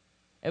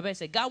 Everybody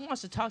say, God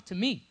wants to talk to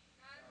me.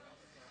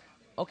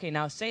 Okay,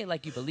 now say it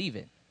like you believe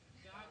it.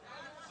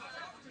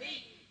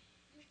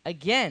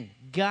 Again,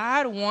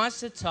 God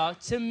wants to talk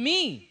to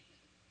me.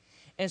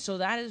 And so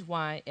that is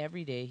why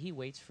every day he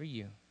waits for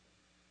you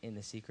in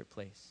the secret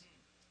place.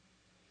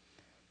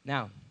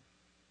 Now,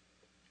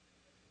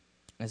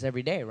 that's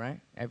every day, right?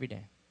 Every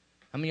day.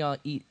 How many of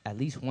y'all eat at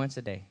least once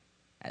a day?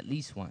 At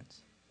least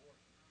once.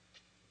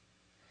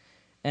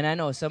 And I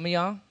know some of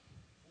y'all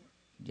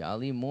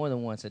eat more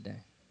than once a day.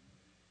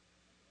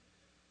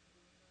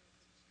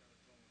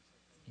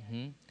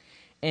 Mm-hmm.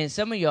 And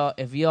some of y'all,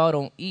 if y'all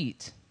don't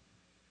eat,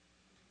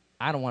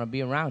 I don't want to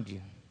be around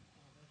you.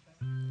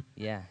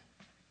 Yeah.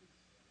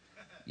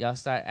 Y'all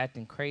start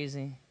acting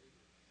crazy.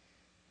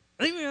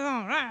 Leave me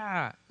alone.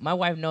 Rah! My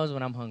wife knows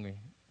when I'm hungry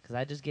because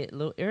I just get a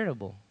little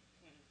irritable.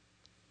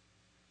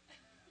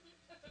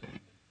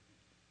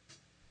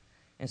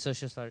 And so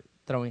she'll start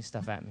throwing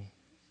stuff at me.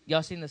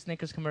 Y'all seen the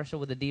Snickers commercial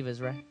with the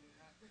divas, right?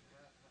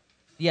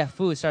 Yeah,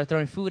 food. Start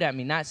throwing food at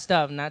me. Not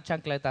stuff, not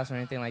chancletas or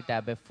anything like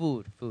that, but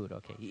food. Food,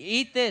 okay.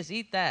 Eat this,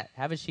 eat that.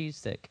 Have a cheese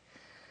stick.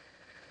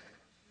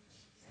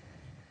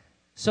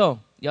 So,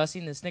 y'all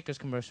seen the Snickers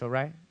commercial,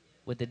 right?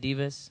 With the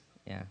divas?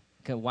 Yeah.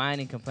 Whine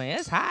and complain.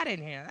 It's hot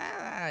in here.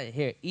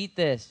 Here, eat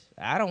this.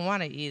 I don't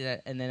want to eat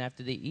it. And then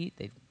after they eat,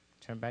 they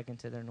turn back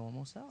into their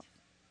normal self.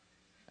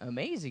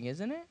 Amazing,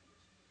 isn't it?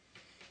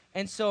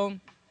 And so,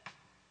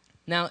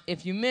 now,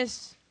 if you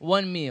miss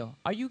one meal,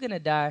 are you going to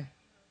die?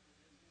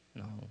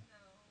 No.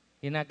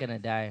 You're not going to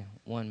die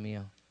one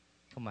meal.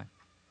 Come on.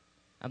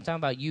 I'm talking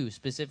about you,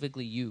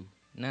 specifically you.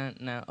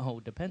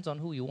 Depends on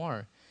who you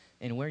are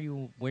and where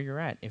you're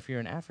at. If you're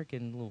an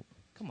African,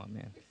 come on,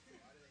 man.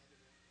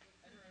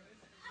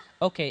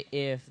 Okay,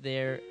 if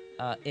they're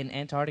in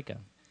Antarctica,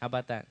 how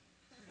about that?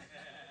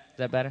 Is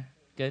that better?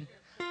 Good?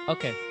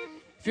 Okay.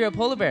 If you're a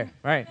polar bear,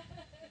 right.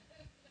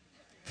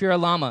 If you're a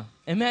llama,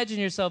 imagine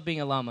yourself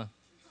being a llama.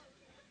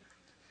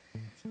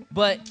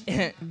 But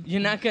you're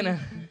not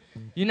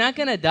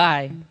gonna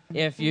die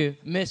if you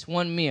miss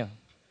one meal.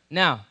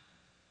 Now,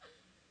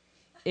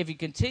 if you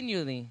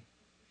continually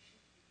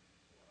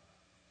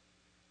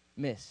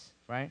miss,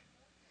 right?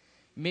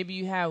 Maybe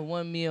you have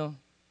one meal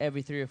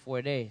every 3 or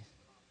 4 days.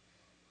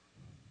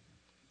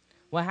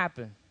 What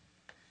happened?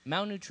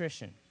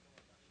 Malnutrition.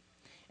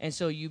 And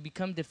so you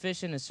become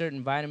deficient in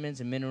certain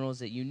vitamins and minerals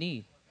that you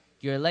need.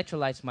 Your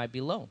electrolytes might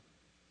be low.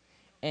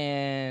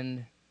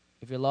 And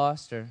if you're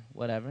lost or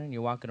whatever and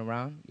you're walking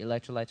around, your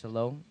electrolytes are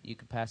low, you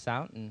could pass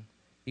out and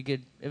you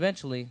could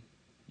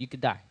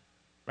die,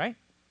 right?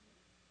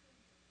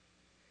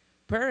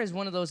 Prayer is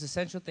one of those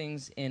essential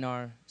things in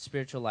our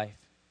spiritual life.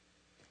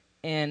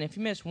 And if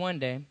you miss one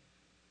day,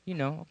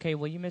 okay,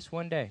 well, you missed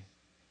one day.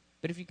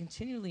 But if you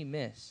continually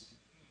miss,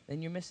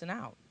 then you're missing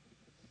out.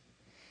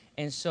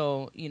 And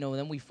so,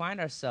 then we find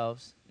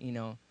ourselves,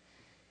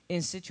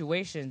 in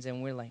situations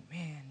and we're like,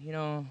 man,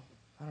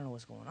 I don't know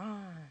what's going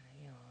on.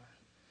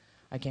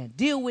 I can't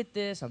deal with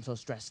this. I'm so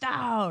stressed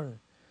out.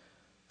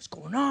 What's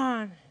going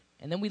on?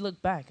 And then we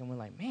look back and we're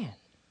like, man,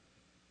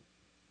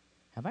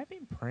 have I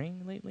been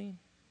praying lately?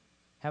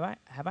 Have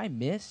I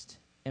missed?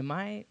 Am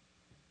I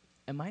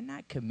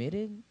not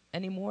committed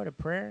anymore to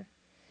prayer?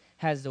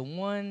 Has the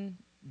one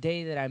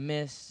day that I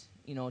missed,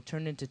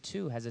 turned into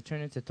 2? Has it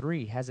turned into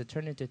 3? Has it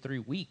turned into 3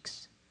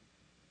 weeks?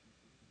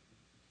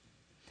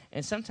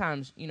 And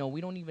sometimes, we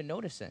don't even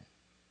notice it.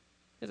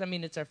 Because,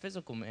 it's our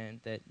physical man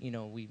that,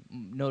 we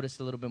notice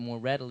a little bit more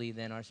readily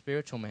than our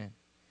spiritual man.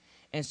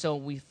 And so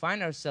we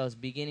find ourselves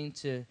beginning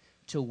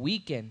to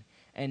weaken.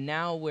 And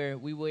now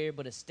we were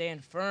able to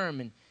stand firm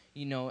and,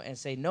 and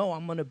say, no,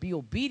 I'm going to be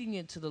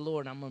obedient to the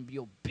Lord. I'm going to be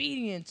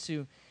obedient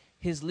to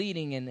his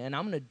leading. And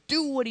I'm going to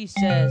do what he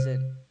says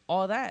and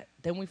all that.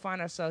 Then we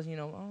find ourselves,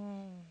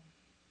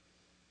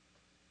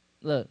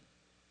 Look,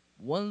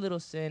 one little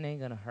sin ain't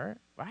going to hurt,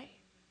 right?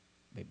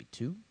 Maybe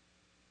 2,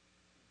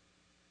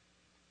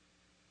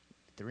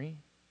 3.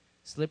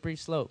 Slippery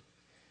slope.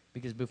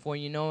 Because before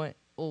you know it,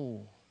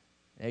 oh,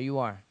 there you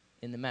are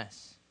in the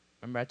mess.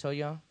 Remember I told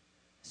y'all?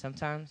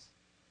 Sometimes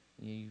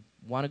you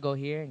want to go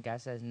here and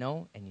God says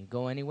no, and you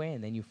go anyway,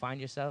 and then you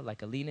find yourself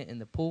like Alina in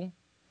the pool,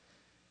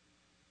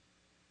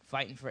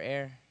 fighting for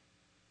air,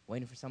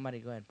 waiting for somebody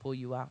to go ahead and pull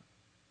you out.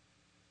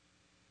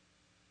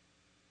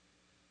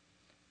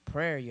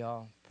 Prayer,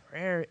 y'all.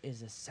 Prayer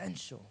is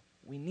essential.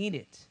 We need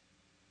it.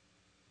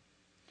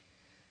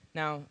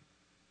 Now,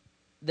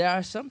 there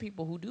are some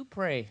people who do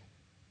pray.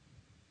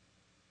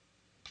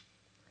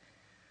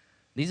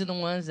 These are the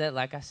ones that,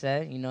 like I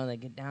said, they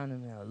get down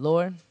and they're,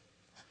 Lord,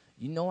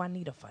 I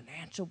need a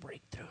financial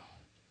breakthrough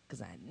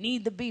because I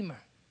need the Beamer.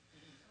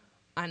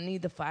 I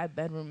need the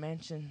 5-bedroom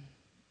mansion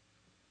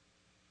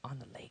on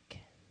the lake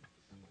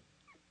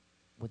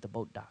with the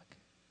boat dock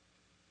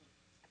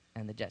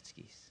and the jet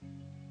skis.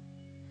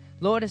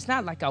 Lord, it's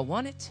not like I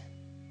want it.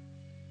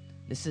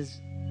 This is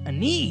a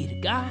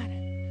need, God,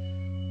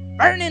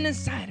 burning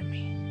inside of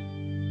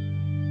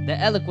me. They're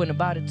eloquent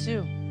about it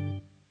too.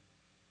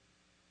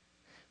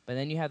 But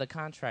then you have the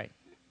contrite,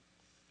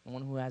 the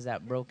one who has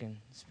that broken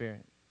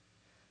spirit,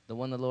 the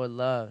one the Lord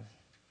loves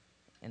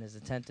and is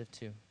attentive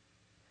to,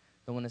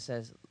 the one that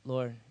says,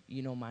 Lord,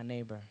 you know my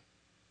neighbor.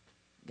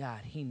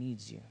 God, he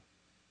needs you.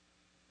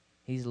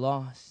 He's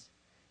lost.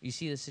 You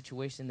see the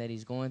situation that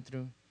he's going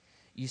through.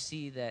 You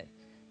see that,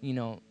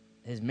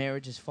 his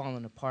marriage is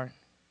falling apart.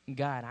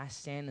 God, I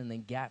stand in the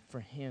gap for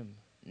him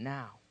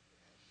now.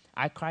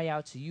 I cry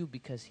out to you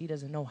because he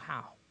doesn't know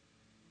how.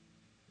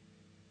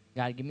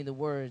 God, give me the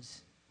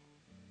words.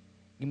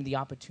 Give me the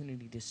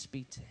opportunity to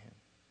speak to him.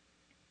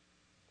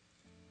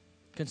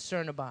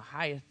 Concerned about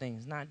higher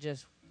things, not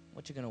just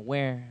what you're going to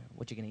wear,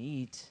 what you're going to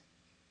eat,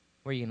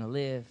 where you're going to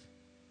live.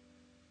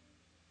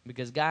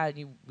 Because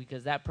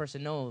because that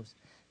person knows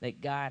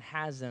that God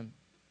has them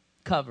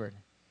covered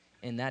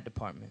in that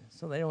department.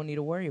 So they don't need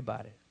to worry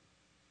about it.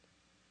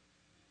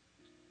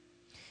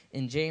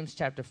 In James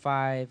chapter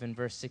 5 and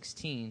verse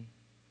 16,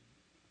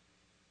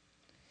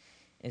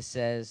 it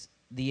says,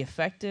 the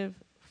effective,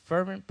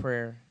 fervent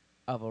prayer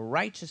of a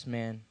righteous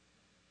man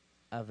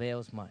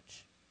avails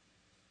much.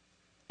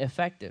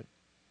 Effective.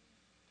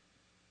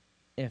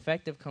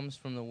 Effective comes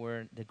from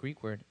the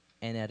Greek word,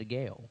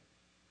 energeo.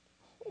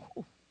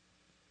 Ooh.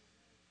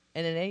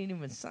 And it ain't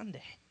even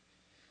Sunday.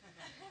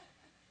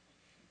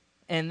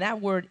 And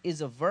that word is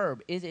a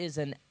verb. It is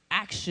an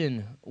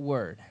action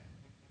word.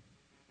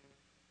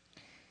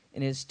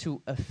 It is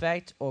to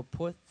effect or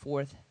put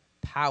forth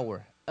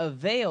power.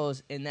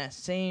 Avails in that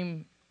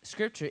same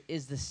scripture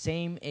is the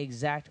same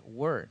exact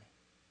word.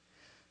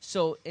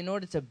 So in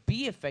order to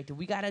be effective,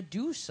 we got to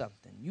do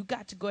something. You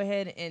got to go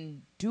ahead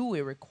and do it.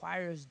 It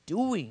requires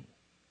doing.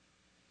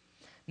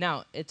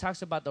 Now, it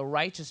talks about the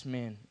righteous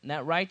man. And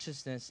that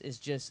righteousness is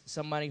just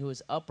somebody who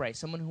is upright,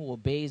 someone who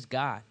obeys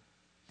God.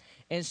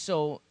 And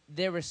so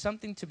there is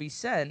something to be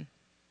said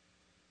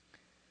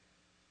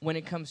when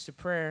it comes to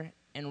prayer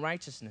and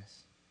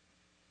righteousness.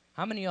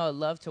 How many of y'all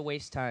love to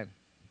waste time?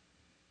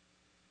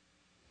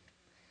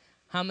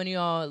 How many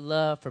of y'all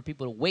love for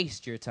people to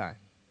waste your time?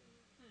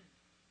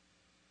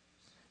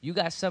 You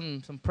got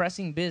some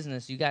pressing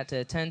business you got to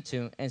attend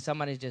to, and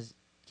somebody's just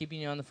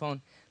keeping you on the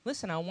phone.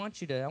 Listen, I want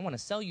to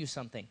sell you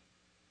something.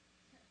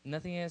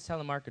 Nothing against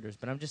telemarketers,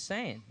 but I'm just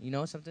saying,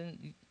 something,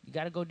 you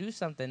got to go do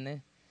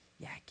something.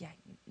 Yeah,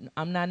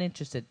 I'm not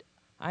interested.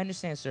 I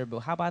understand, sir, but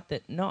how about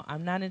that? No,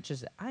 I'm not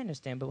interested. I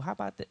understand, but how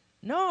about that?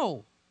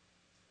 No.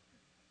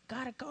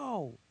 Gotta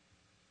go.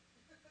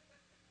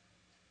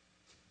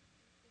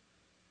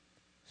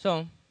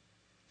 So,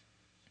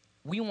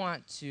 we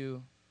want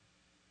to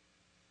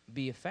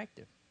be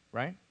effective,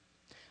 right?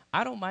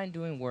 I don't mind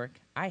doing work.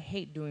 I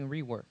hate doing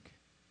rework.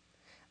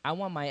 I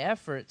want my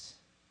efforts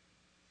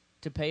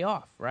to pay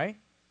off, right?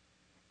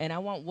 And I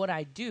want what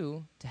I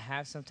do to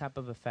have some type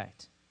of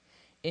effect.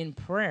 In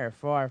prayer,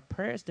 for our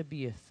prayers to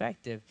be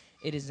effective,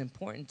 it is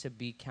important to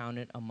be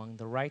counted among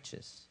the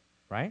righteous,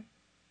 right?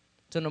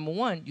 So number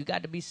 1, you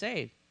got to be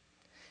saved.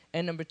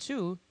 And number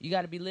 2, you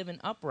got to be living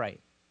upright.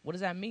 What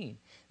does that mean?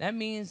 That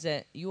means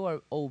that you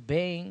are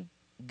obeying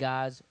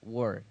God's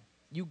word.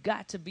 You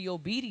got to be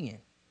obedient.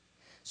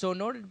 So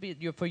in order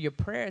for your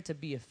prayer to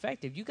be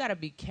effective, you got to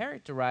be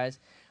characterized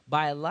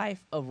by a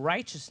life of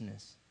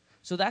righteousness.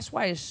 So that's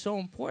why it's so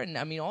important.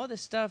 I mean, all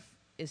this stuff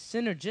is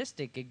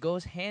synergistic. It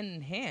goes hand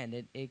in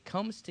hand. It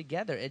comes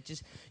together.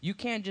 You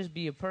can't just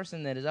be a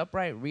person that is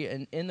upright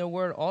in the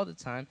word all the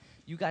time.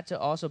 You got to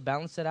also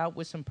balance it out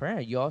with some prayer.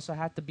 You also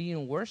have to be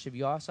in worship.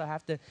 You also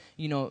have to,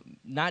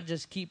 not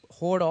just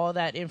hoard all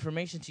that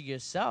information to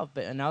yourself,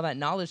 and all that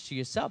knowledge to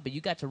yourself, but you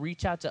got to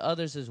reach out to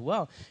others as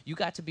well. You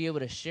got to be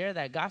able to share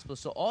that gospel.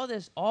 So all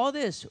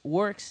this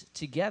works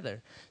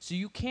together. So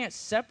you can't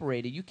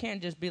separate it. You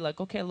can't just be like,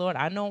 okay, Lord,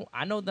 I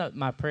know that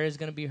my prayer is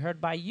going to be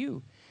heard by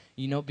you.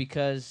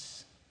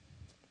 Because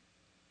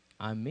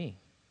I'm me.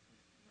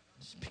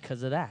 Just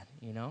because of that,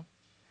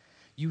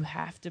 You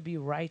have to be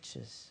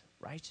righteous.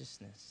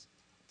 righteousness.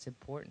 It's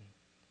important.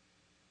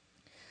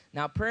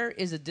 Now, prayer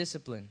is a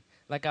discipline.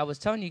 Like I was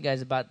telling you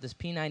guys about this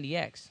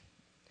P90X.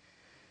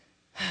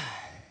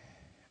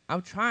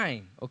 I'm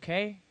trying,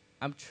 okay?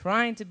 I'm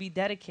trying to be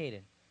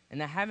dedicated.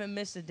 And I haven't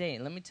missed a day.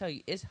 And let me tell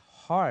you, it's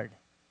hard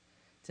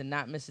to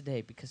not miss a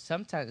day because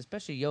sometimes,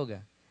 especially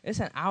yoga, it's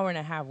an hour and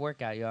a half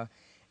workout, y'all.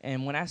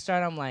 And when I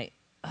start, I'm like,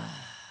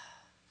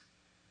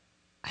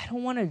 I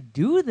don't want to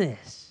do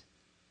this.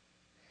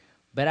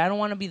 But I don't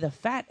want to be the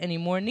fat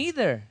anymore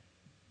neither.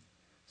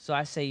 So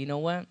I say, you know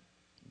what?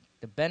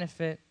 The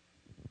benefit,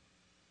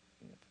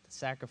 the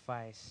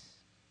sacrifice,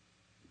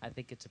 I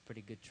think it's a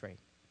pretty good trade.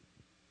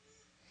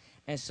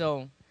 And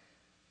so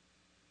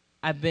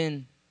I've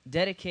been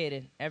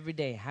dedicated every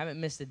day. Haven't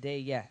missed a day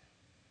yet.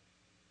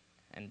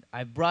 And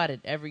I brought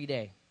it every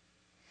day.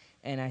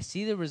 And I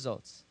see the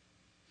results.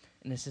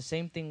 And it's the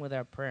same thing with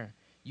our prayer.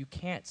 You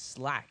can't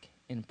slack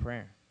in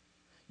prayer.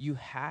 You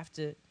have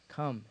to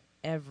come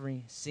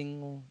every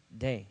single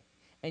day.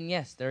 And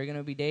yes, there are going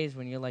to be days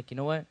when you're like, you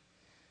know what?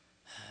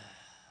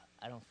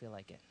 I don't feel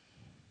like it.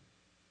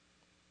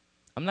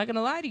 I'm not going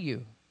to lie to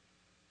you.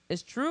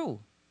 It's true.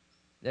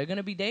 There are going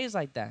to be days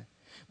like that.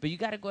 But you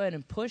got to go ahead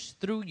and push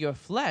through your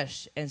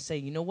flesh and say,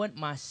 you know what?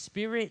 My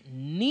spirit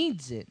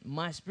needs it.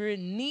 My spirit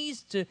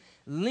needs to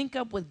link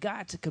up with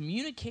God, to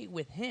communicate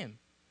with him.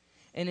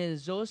 And it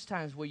is those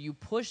times where you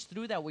push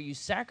through that, where you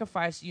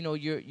sacrifice, you know,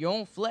 your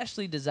own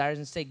fleshly desires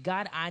and say,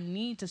 God, I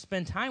need to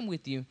spend time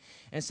with you.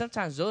 And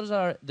sometimes those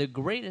are the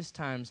greatest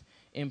times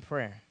in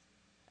prayer,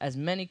 as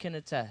many can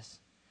attest.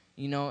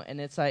 You know, and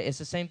it's like, it's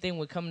the same thing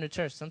with coming to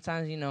church.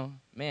 Sometimes, you know,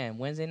 man,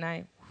 Wednesday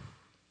night,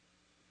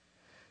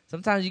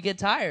 sometimes you get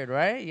tired,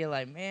 right? You're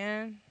like,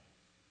 man.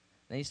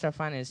 Then you start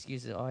finding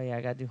excuses. Oh, yeah,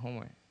 I got to do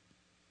homework.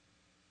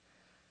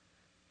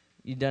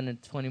 You're done in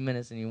 20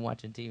 minutes and you're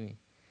watching TV.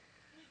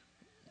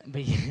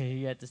 But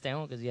you had to stay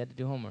home because you had to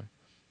do homework.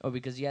 Or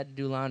because you had to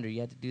do laundry. You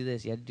had to do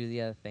this. You had to do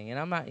the other thing. And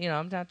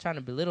I'm not trying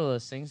to belittle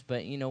those things.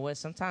 But you know what?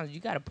 Sometimes you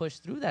got to push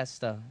through that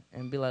stuff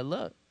and be like,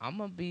 look, I'm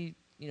going to be,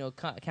 you know,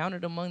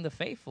 counted among the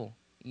faithful.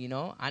 You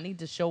know, I need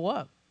to show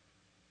up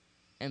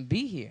and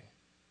be here.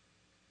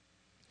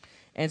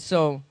 And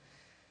so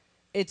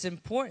it's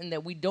important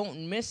that we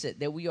don't miss it,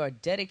 that we are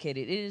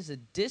dedicated. It is a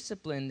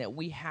discipline that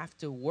we have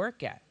to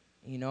work at,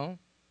 you know.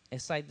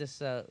 It's like this,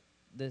 the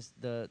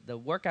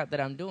workout that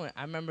I'm doing.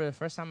 I remember the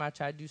first time I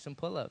tried to do some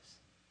pull-ups.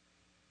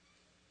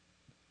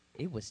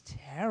 It was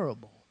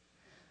terrible.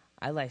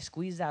 I, like,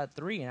 squeezed out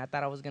 3, and I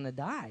thought I was going to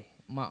die.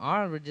 My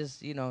arms were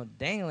just, you know,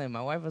 dangling.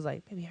 My wife was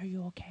like, baby, are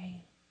you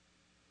okay?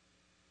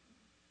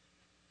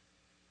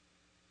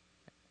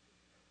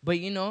 But,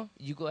 you know,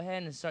 you go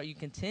ahead and you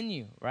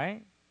continue,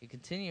 right? You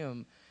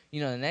continue.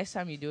 You know, the next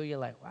time you do it, you're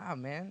like, wow,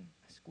 man,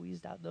 I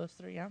squeezed out those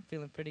 3. I'm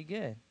feeling pretty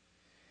good.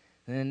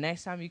 And the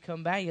next time you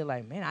come back, you're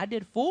like, man, I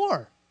did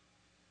 4.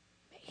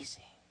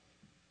 Amazing.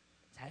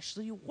 It's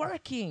actually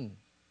working.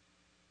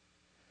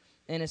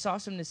 And it's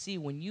awesome to see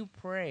when you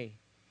pray,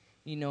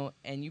 you know,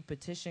 and you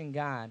petition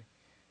God,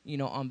 you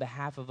know, on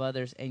behalf of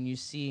others, and you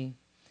see,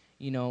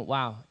 you know,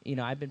 wow, you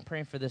know, I've been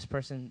praying for this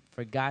person,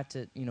 for God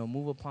to, you know,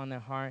 move upon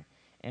their heart,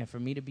 and for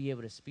me to be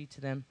able to speak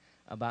to them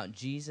about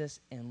Jesus,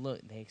 and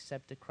look, they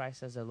accepted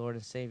Christ as their Lord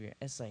and Savior.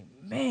 It's like,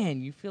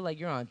 man, you feel like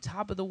you're on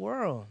top of the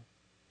world.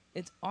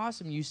 It's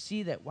awesome. You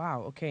see that,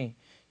 wow, okay,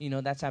 you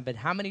know, that's happened.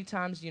 How many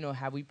times, you know,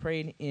 have we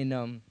prayed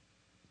in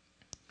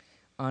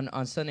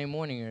on Sunday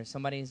morning, or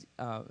somebody's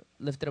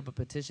lifted up a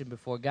petition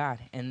before God,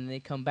 and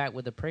they come back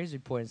with a praise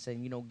report and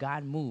saying, you know,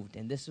 God moved,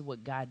 and this is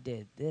what God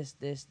did, this,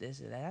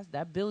 and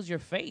that builds your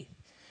faith.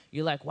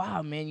 You're like,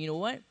 wow, man, you know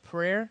what?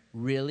 Prayer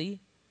really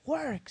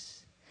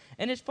works.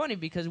 And it's funny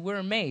because we're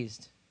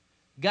amazed.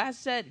 God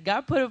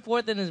put it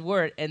forth in his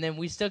word, and then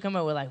we still come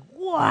out, we're like,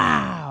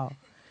 wow,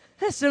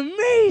 that's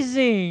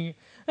amazing.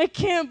 I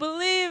can't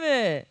believe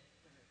it.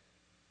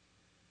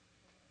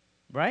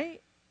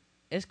 Right?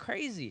 It's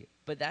crazy,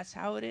 but that's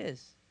how it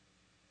is.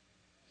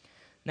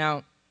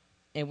 Now,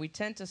 and we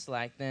tend to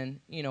slack, then,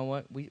 you know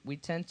what, we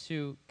tend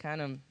to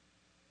kind of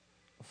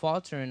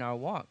falter in our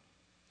walk.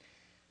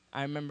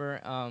 I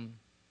remember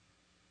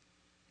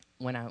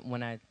when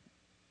I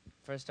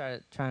first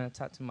started trying to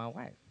talk to my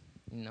wife,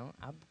 you know,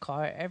 I'd call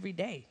her every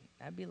day.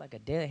 I'd be like a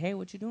day, hey,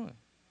 what you doing?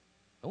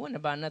 It wasn't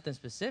about nothing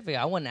specific.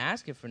 I wasn't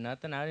asking for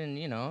nothing. I didn't,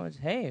 you know, it's,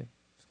 hey,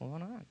 what's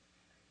going on?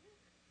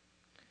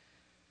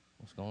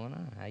 What's going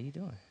on? How you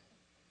doing?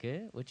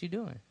 Good. What you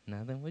doing?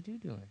 Nothing. What you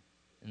doing?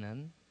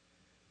 Nothing.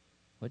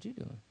 What you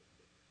doing?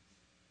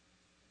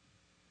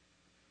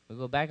 We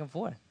go back and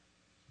forth.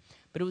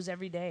 But it was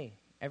every day,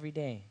 every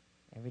day,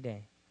 every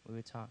day we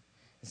would talk.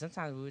 And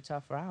sometimes we would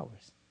talk for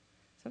hours.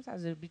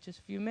 Sometimes it would be just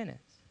a few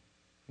minutes,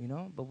 you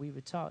know, but we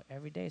would talk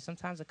every day,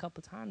 sometimes a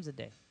couple times a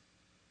day.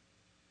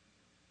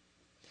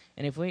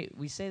 And if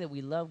we say that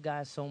we love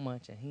God so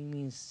much and he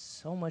means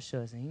so much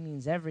to us and he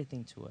means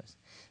everything to us,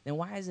 then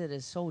why is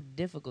it so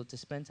difficult to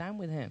spend time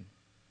with him?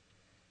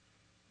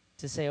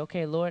 To say,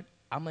 okay, Lord,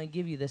 I'm going to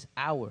give you this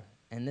hour,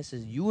 and this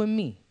is you and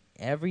me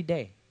every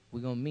day.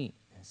 We're going to meet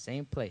in the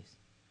same place,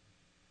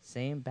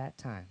 same bat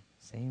time,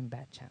 same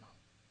bat channel.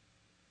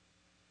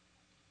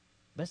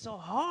 But it's so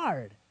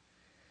hard.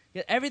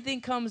 Yeah,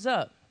 everything comes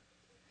up.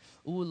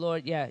 Ooh,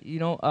 Lord, yeah,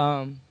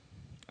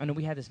 I know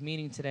we had this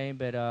meeting today,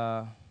 but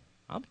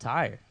I'm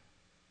tired.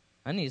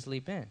 I need to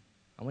sleep in.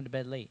 I went to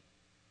bed late.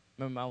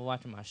 Remember, I was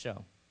watching my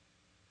show.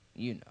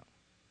 You know.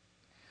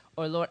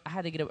 Or, Lord, I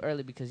had to get up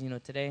early because,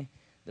 today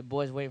the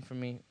boys waiting for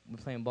me. We're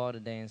playing ball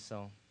today, and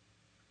so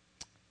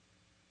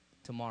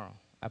tomorrow,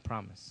 I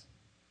promise.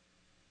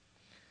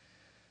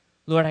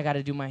 Lord, I got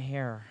to do my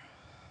hair.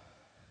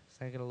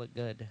 So I got to look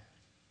good.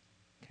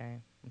 Okay?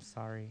 I'm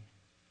sorry.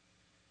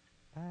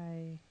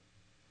 Bye.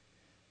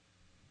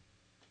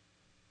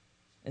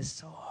 It's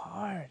so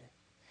hard.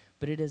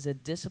 But it is a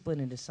discipline.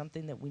 It is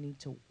something that we need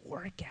to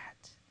work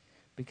at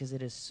because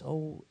it is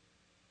so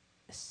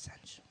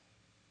essential.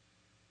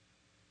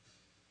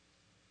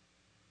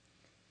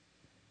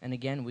 And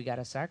again, we got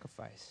to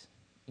sacrifice.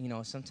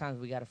 Sometimes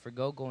we got to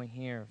forgo going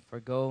here,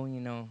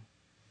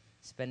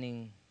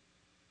 spending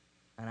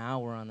an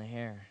hour on the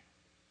hair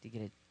to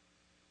get it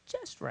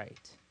just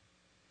right.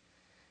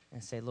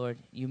 And say, Lord,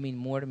 you mean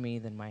more to me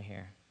than my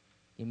hair.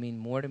 You mean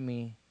more to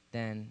me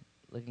than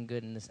looking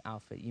good in this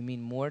outfit. You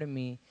mean more to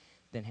me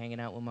than hanging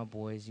out with my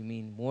boys. You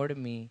mean more to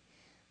me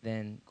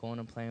than going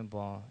and playing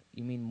ball.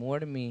 You mean more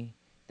to me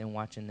than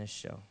watching this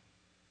show.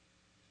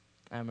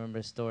 I remember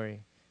a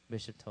story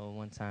Bishop told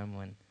one time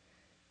when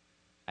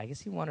I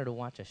guess he wanted to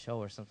watch a show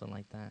or something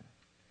like that.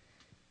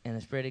 And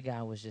the Spirit of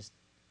God was just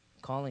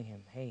calling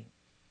him, hey,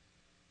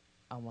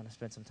 I want to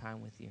spend some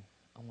time with you.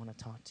 I want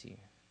to talk to you.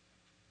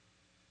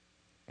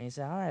 And he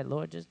said, all right,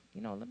 Lord, just,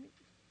 let me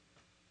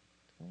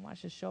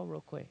watch this show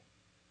real quick.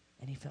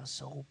 And he felt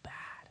so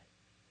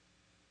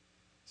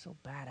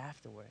bad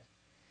afterward.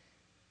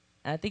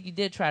 And I think you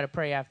did try to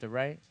pray after,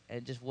 right?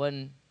 It just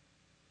wasn't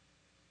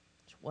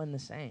the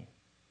same.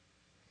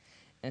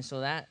 And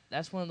so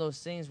that's one of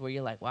those things where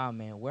you're like, wow,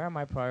 man, where are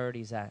my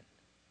priorities at?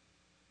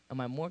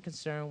 Am I more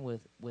concerned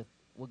with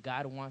what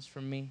God wants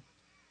from me?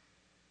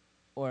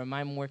 Or am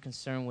I more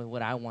concerned with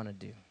what I want to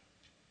do?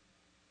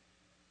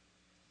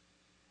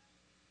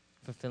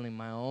 Fulfilling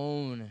my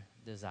own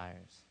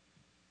desires.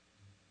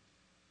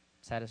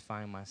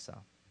 Satisfying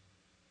myself.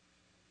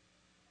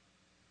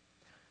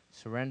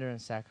 Surrender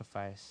and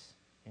sacrifice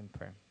in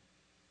prayer.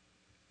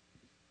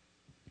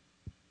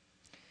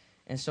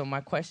 And so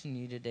my question to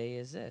you today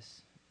is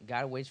this.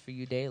 God waits for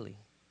you daily.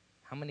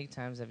 How many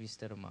times have you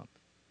stood him up?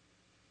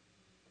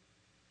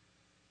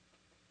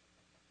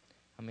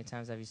 How many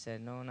times have you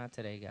said, no, not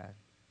today, God.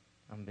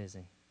 I'm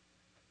busy.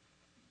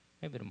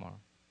 Maybe tomorrow.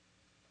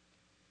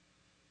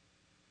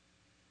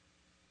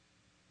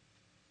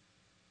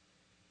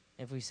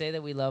 If we say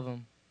that we love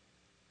him,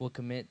 we'll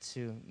commit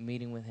to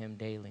meeting with him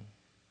daily.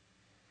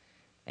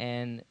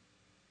 And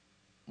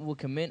we'll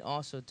commit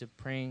also to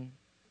praying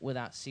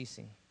without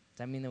ceasing. Does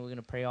that mean that we're going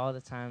to pray all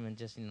the time and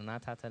just,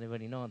 not talk to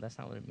anybody? No, that's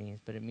not what it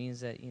means. But it means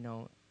that,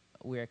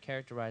 we are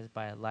characterized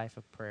by a life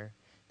of prayer.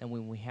 That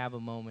when we have a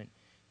moment,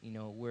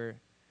 we're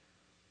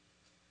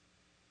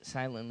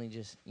silently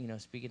just,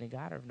 speaking to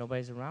God. Or if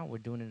nobody's around, we're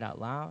doing it out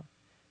loud.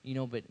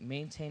 But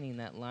maintaining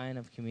that line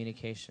of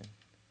communication.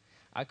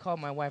 I call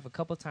my wife a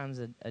couple times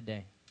a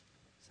day,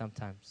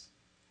 sometimes,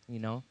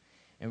 and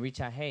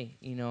reach out, hey,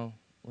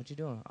 what you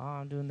doing? Oh,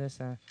 I'm doing this.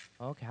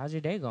 Okay, how's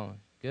your day going?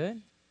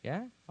 Good?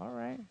 Yeah? All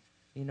right.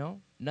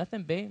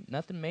 Nothing big,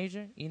 nothing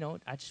major.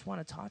 I just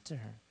want to talk to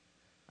her.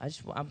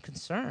 I'm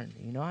concerned.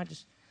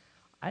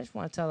 I just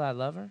want to tell her I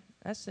love her.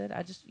 That's it.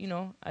 I just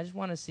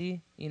want to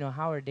see,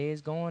 how her day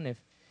is going. If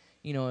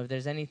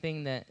there's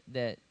anything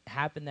that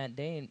happened that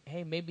day, and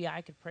hey, maybe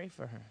I could pray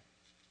for her.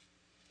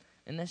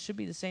 And that should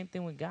be the same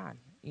thing with God.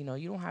 You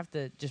don't have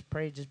to just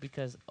pray just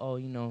because,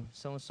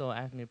 so-and-so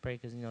asked me to pray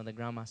because, the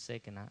grandma's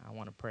sick and I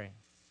want to pray.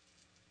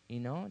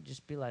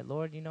 Just be like,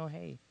 Lord,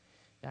 hey,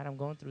 God, I'm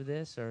going through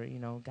this. Or,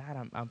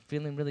 God, I'm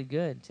feeling really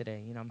good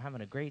today. I'm having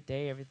a great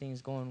day.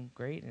 Everything's going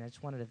great. And I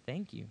just wanted to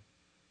thank you.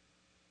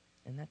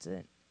 And that's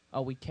it.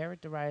 Are we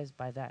characterized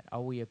by that?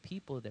 Are we a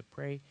people that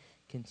pray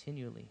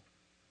continually?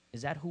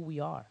 Is that who we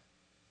are?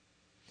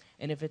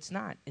 And if it's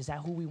not, is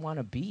that who we want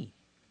to be?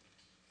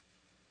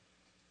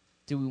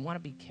 Do we want to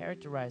be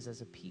characterized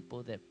as a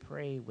people that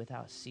pray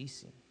without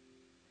ceasing?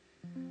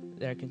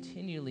 That are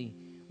continually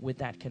with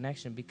that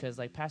connection? Because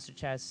like Pastor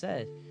Chad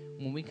said,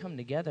 when we come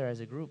together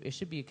as a group, it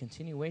should be a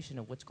continuation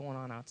of what's going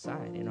on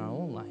outside in our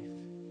own life.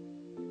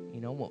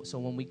 So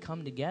when we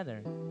come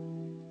together,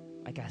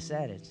 like I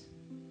said, it's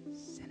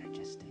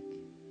synergistic.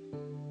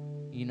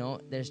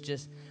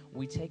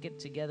 We take it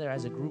together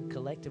as a group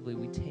collectively.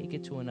 We take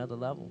it to another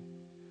level.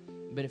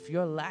 But if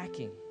you're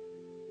lacking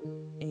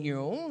in your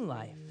own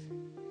life,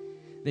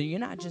 then you're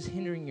not just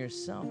hindering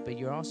yourself, but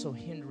you're also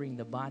hindering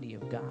the body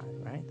of God,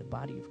 right? The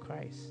body of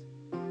Christ.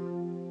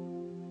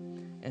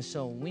 And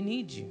so we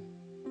need you.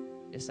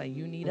 It's like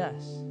you need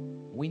us.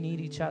 We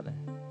need each other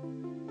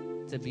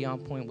to be on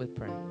point with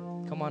prayer.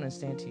 Come on and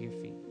stand to your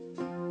feet.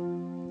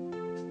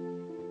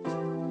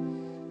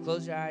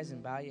 Close your eyes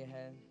and bow your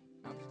head.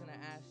 I'm just going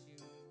to ask you.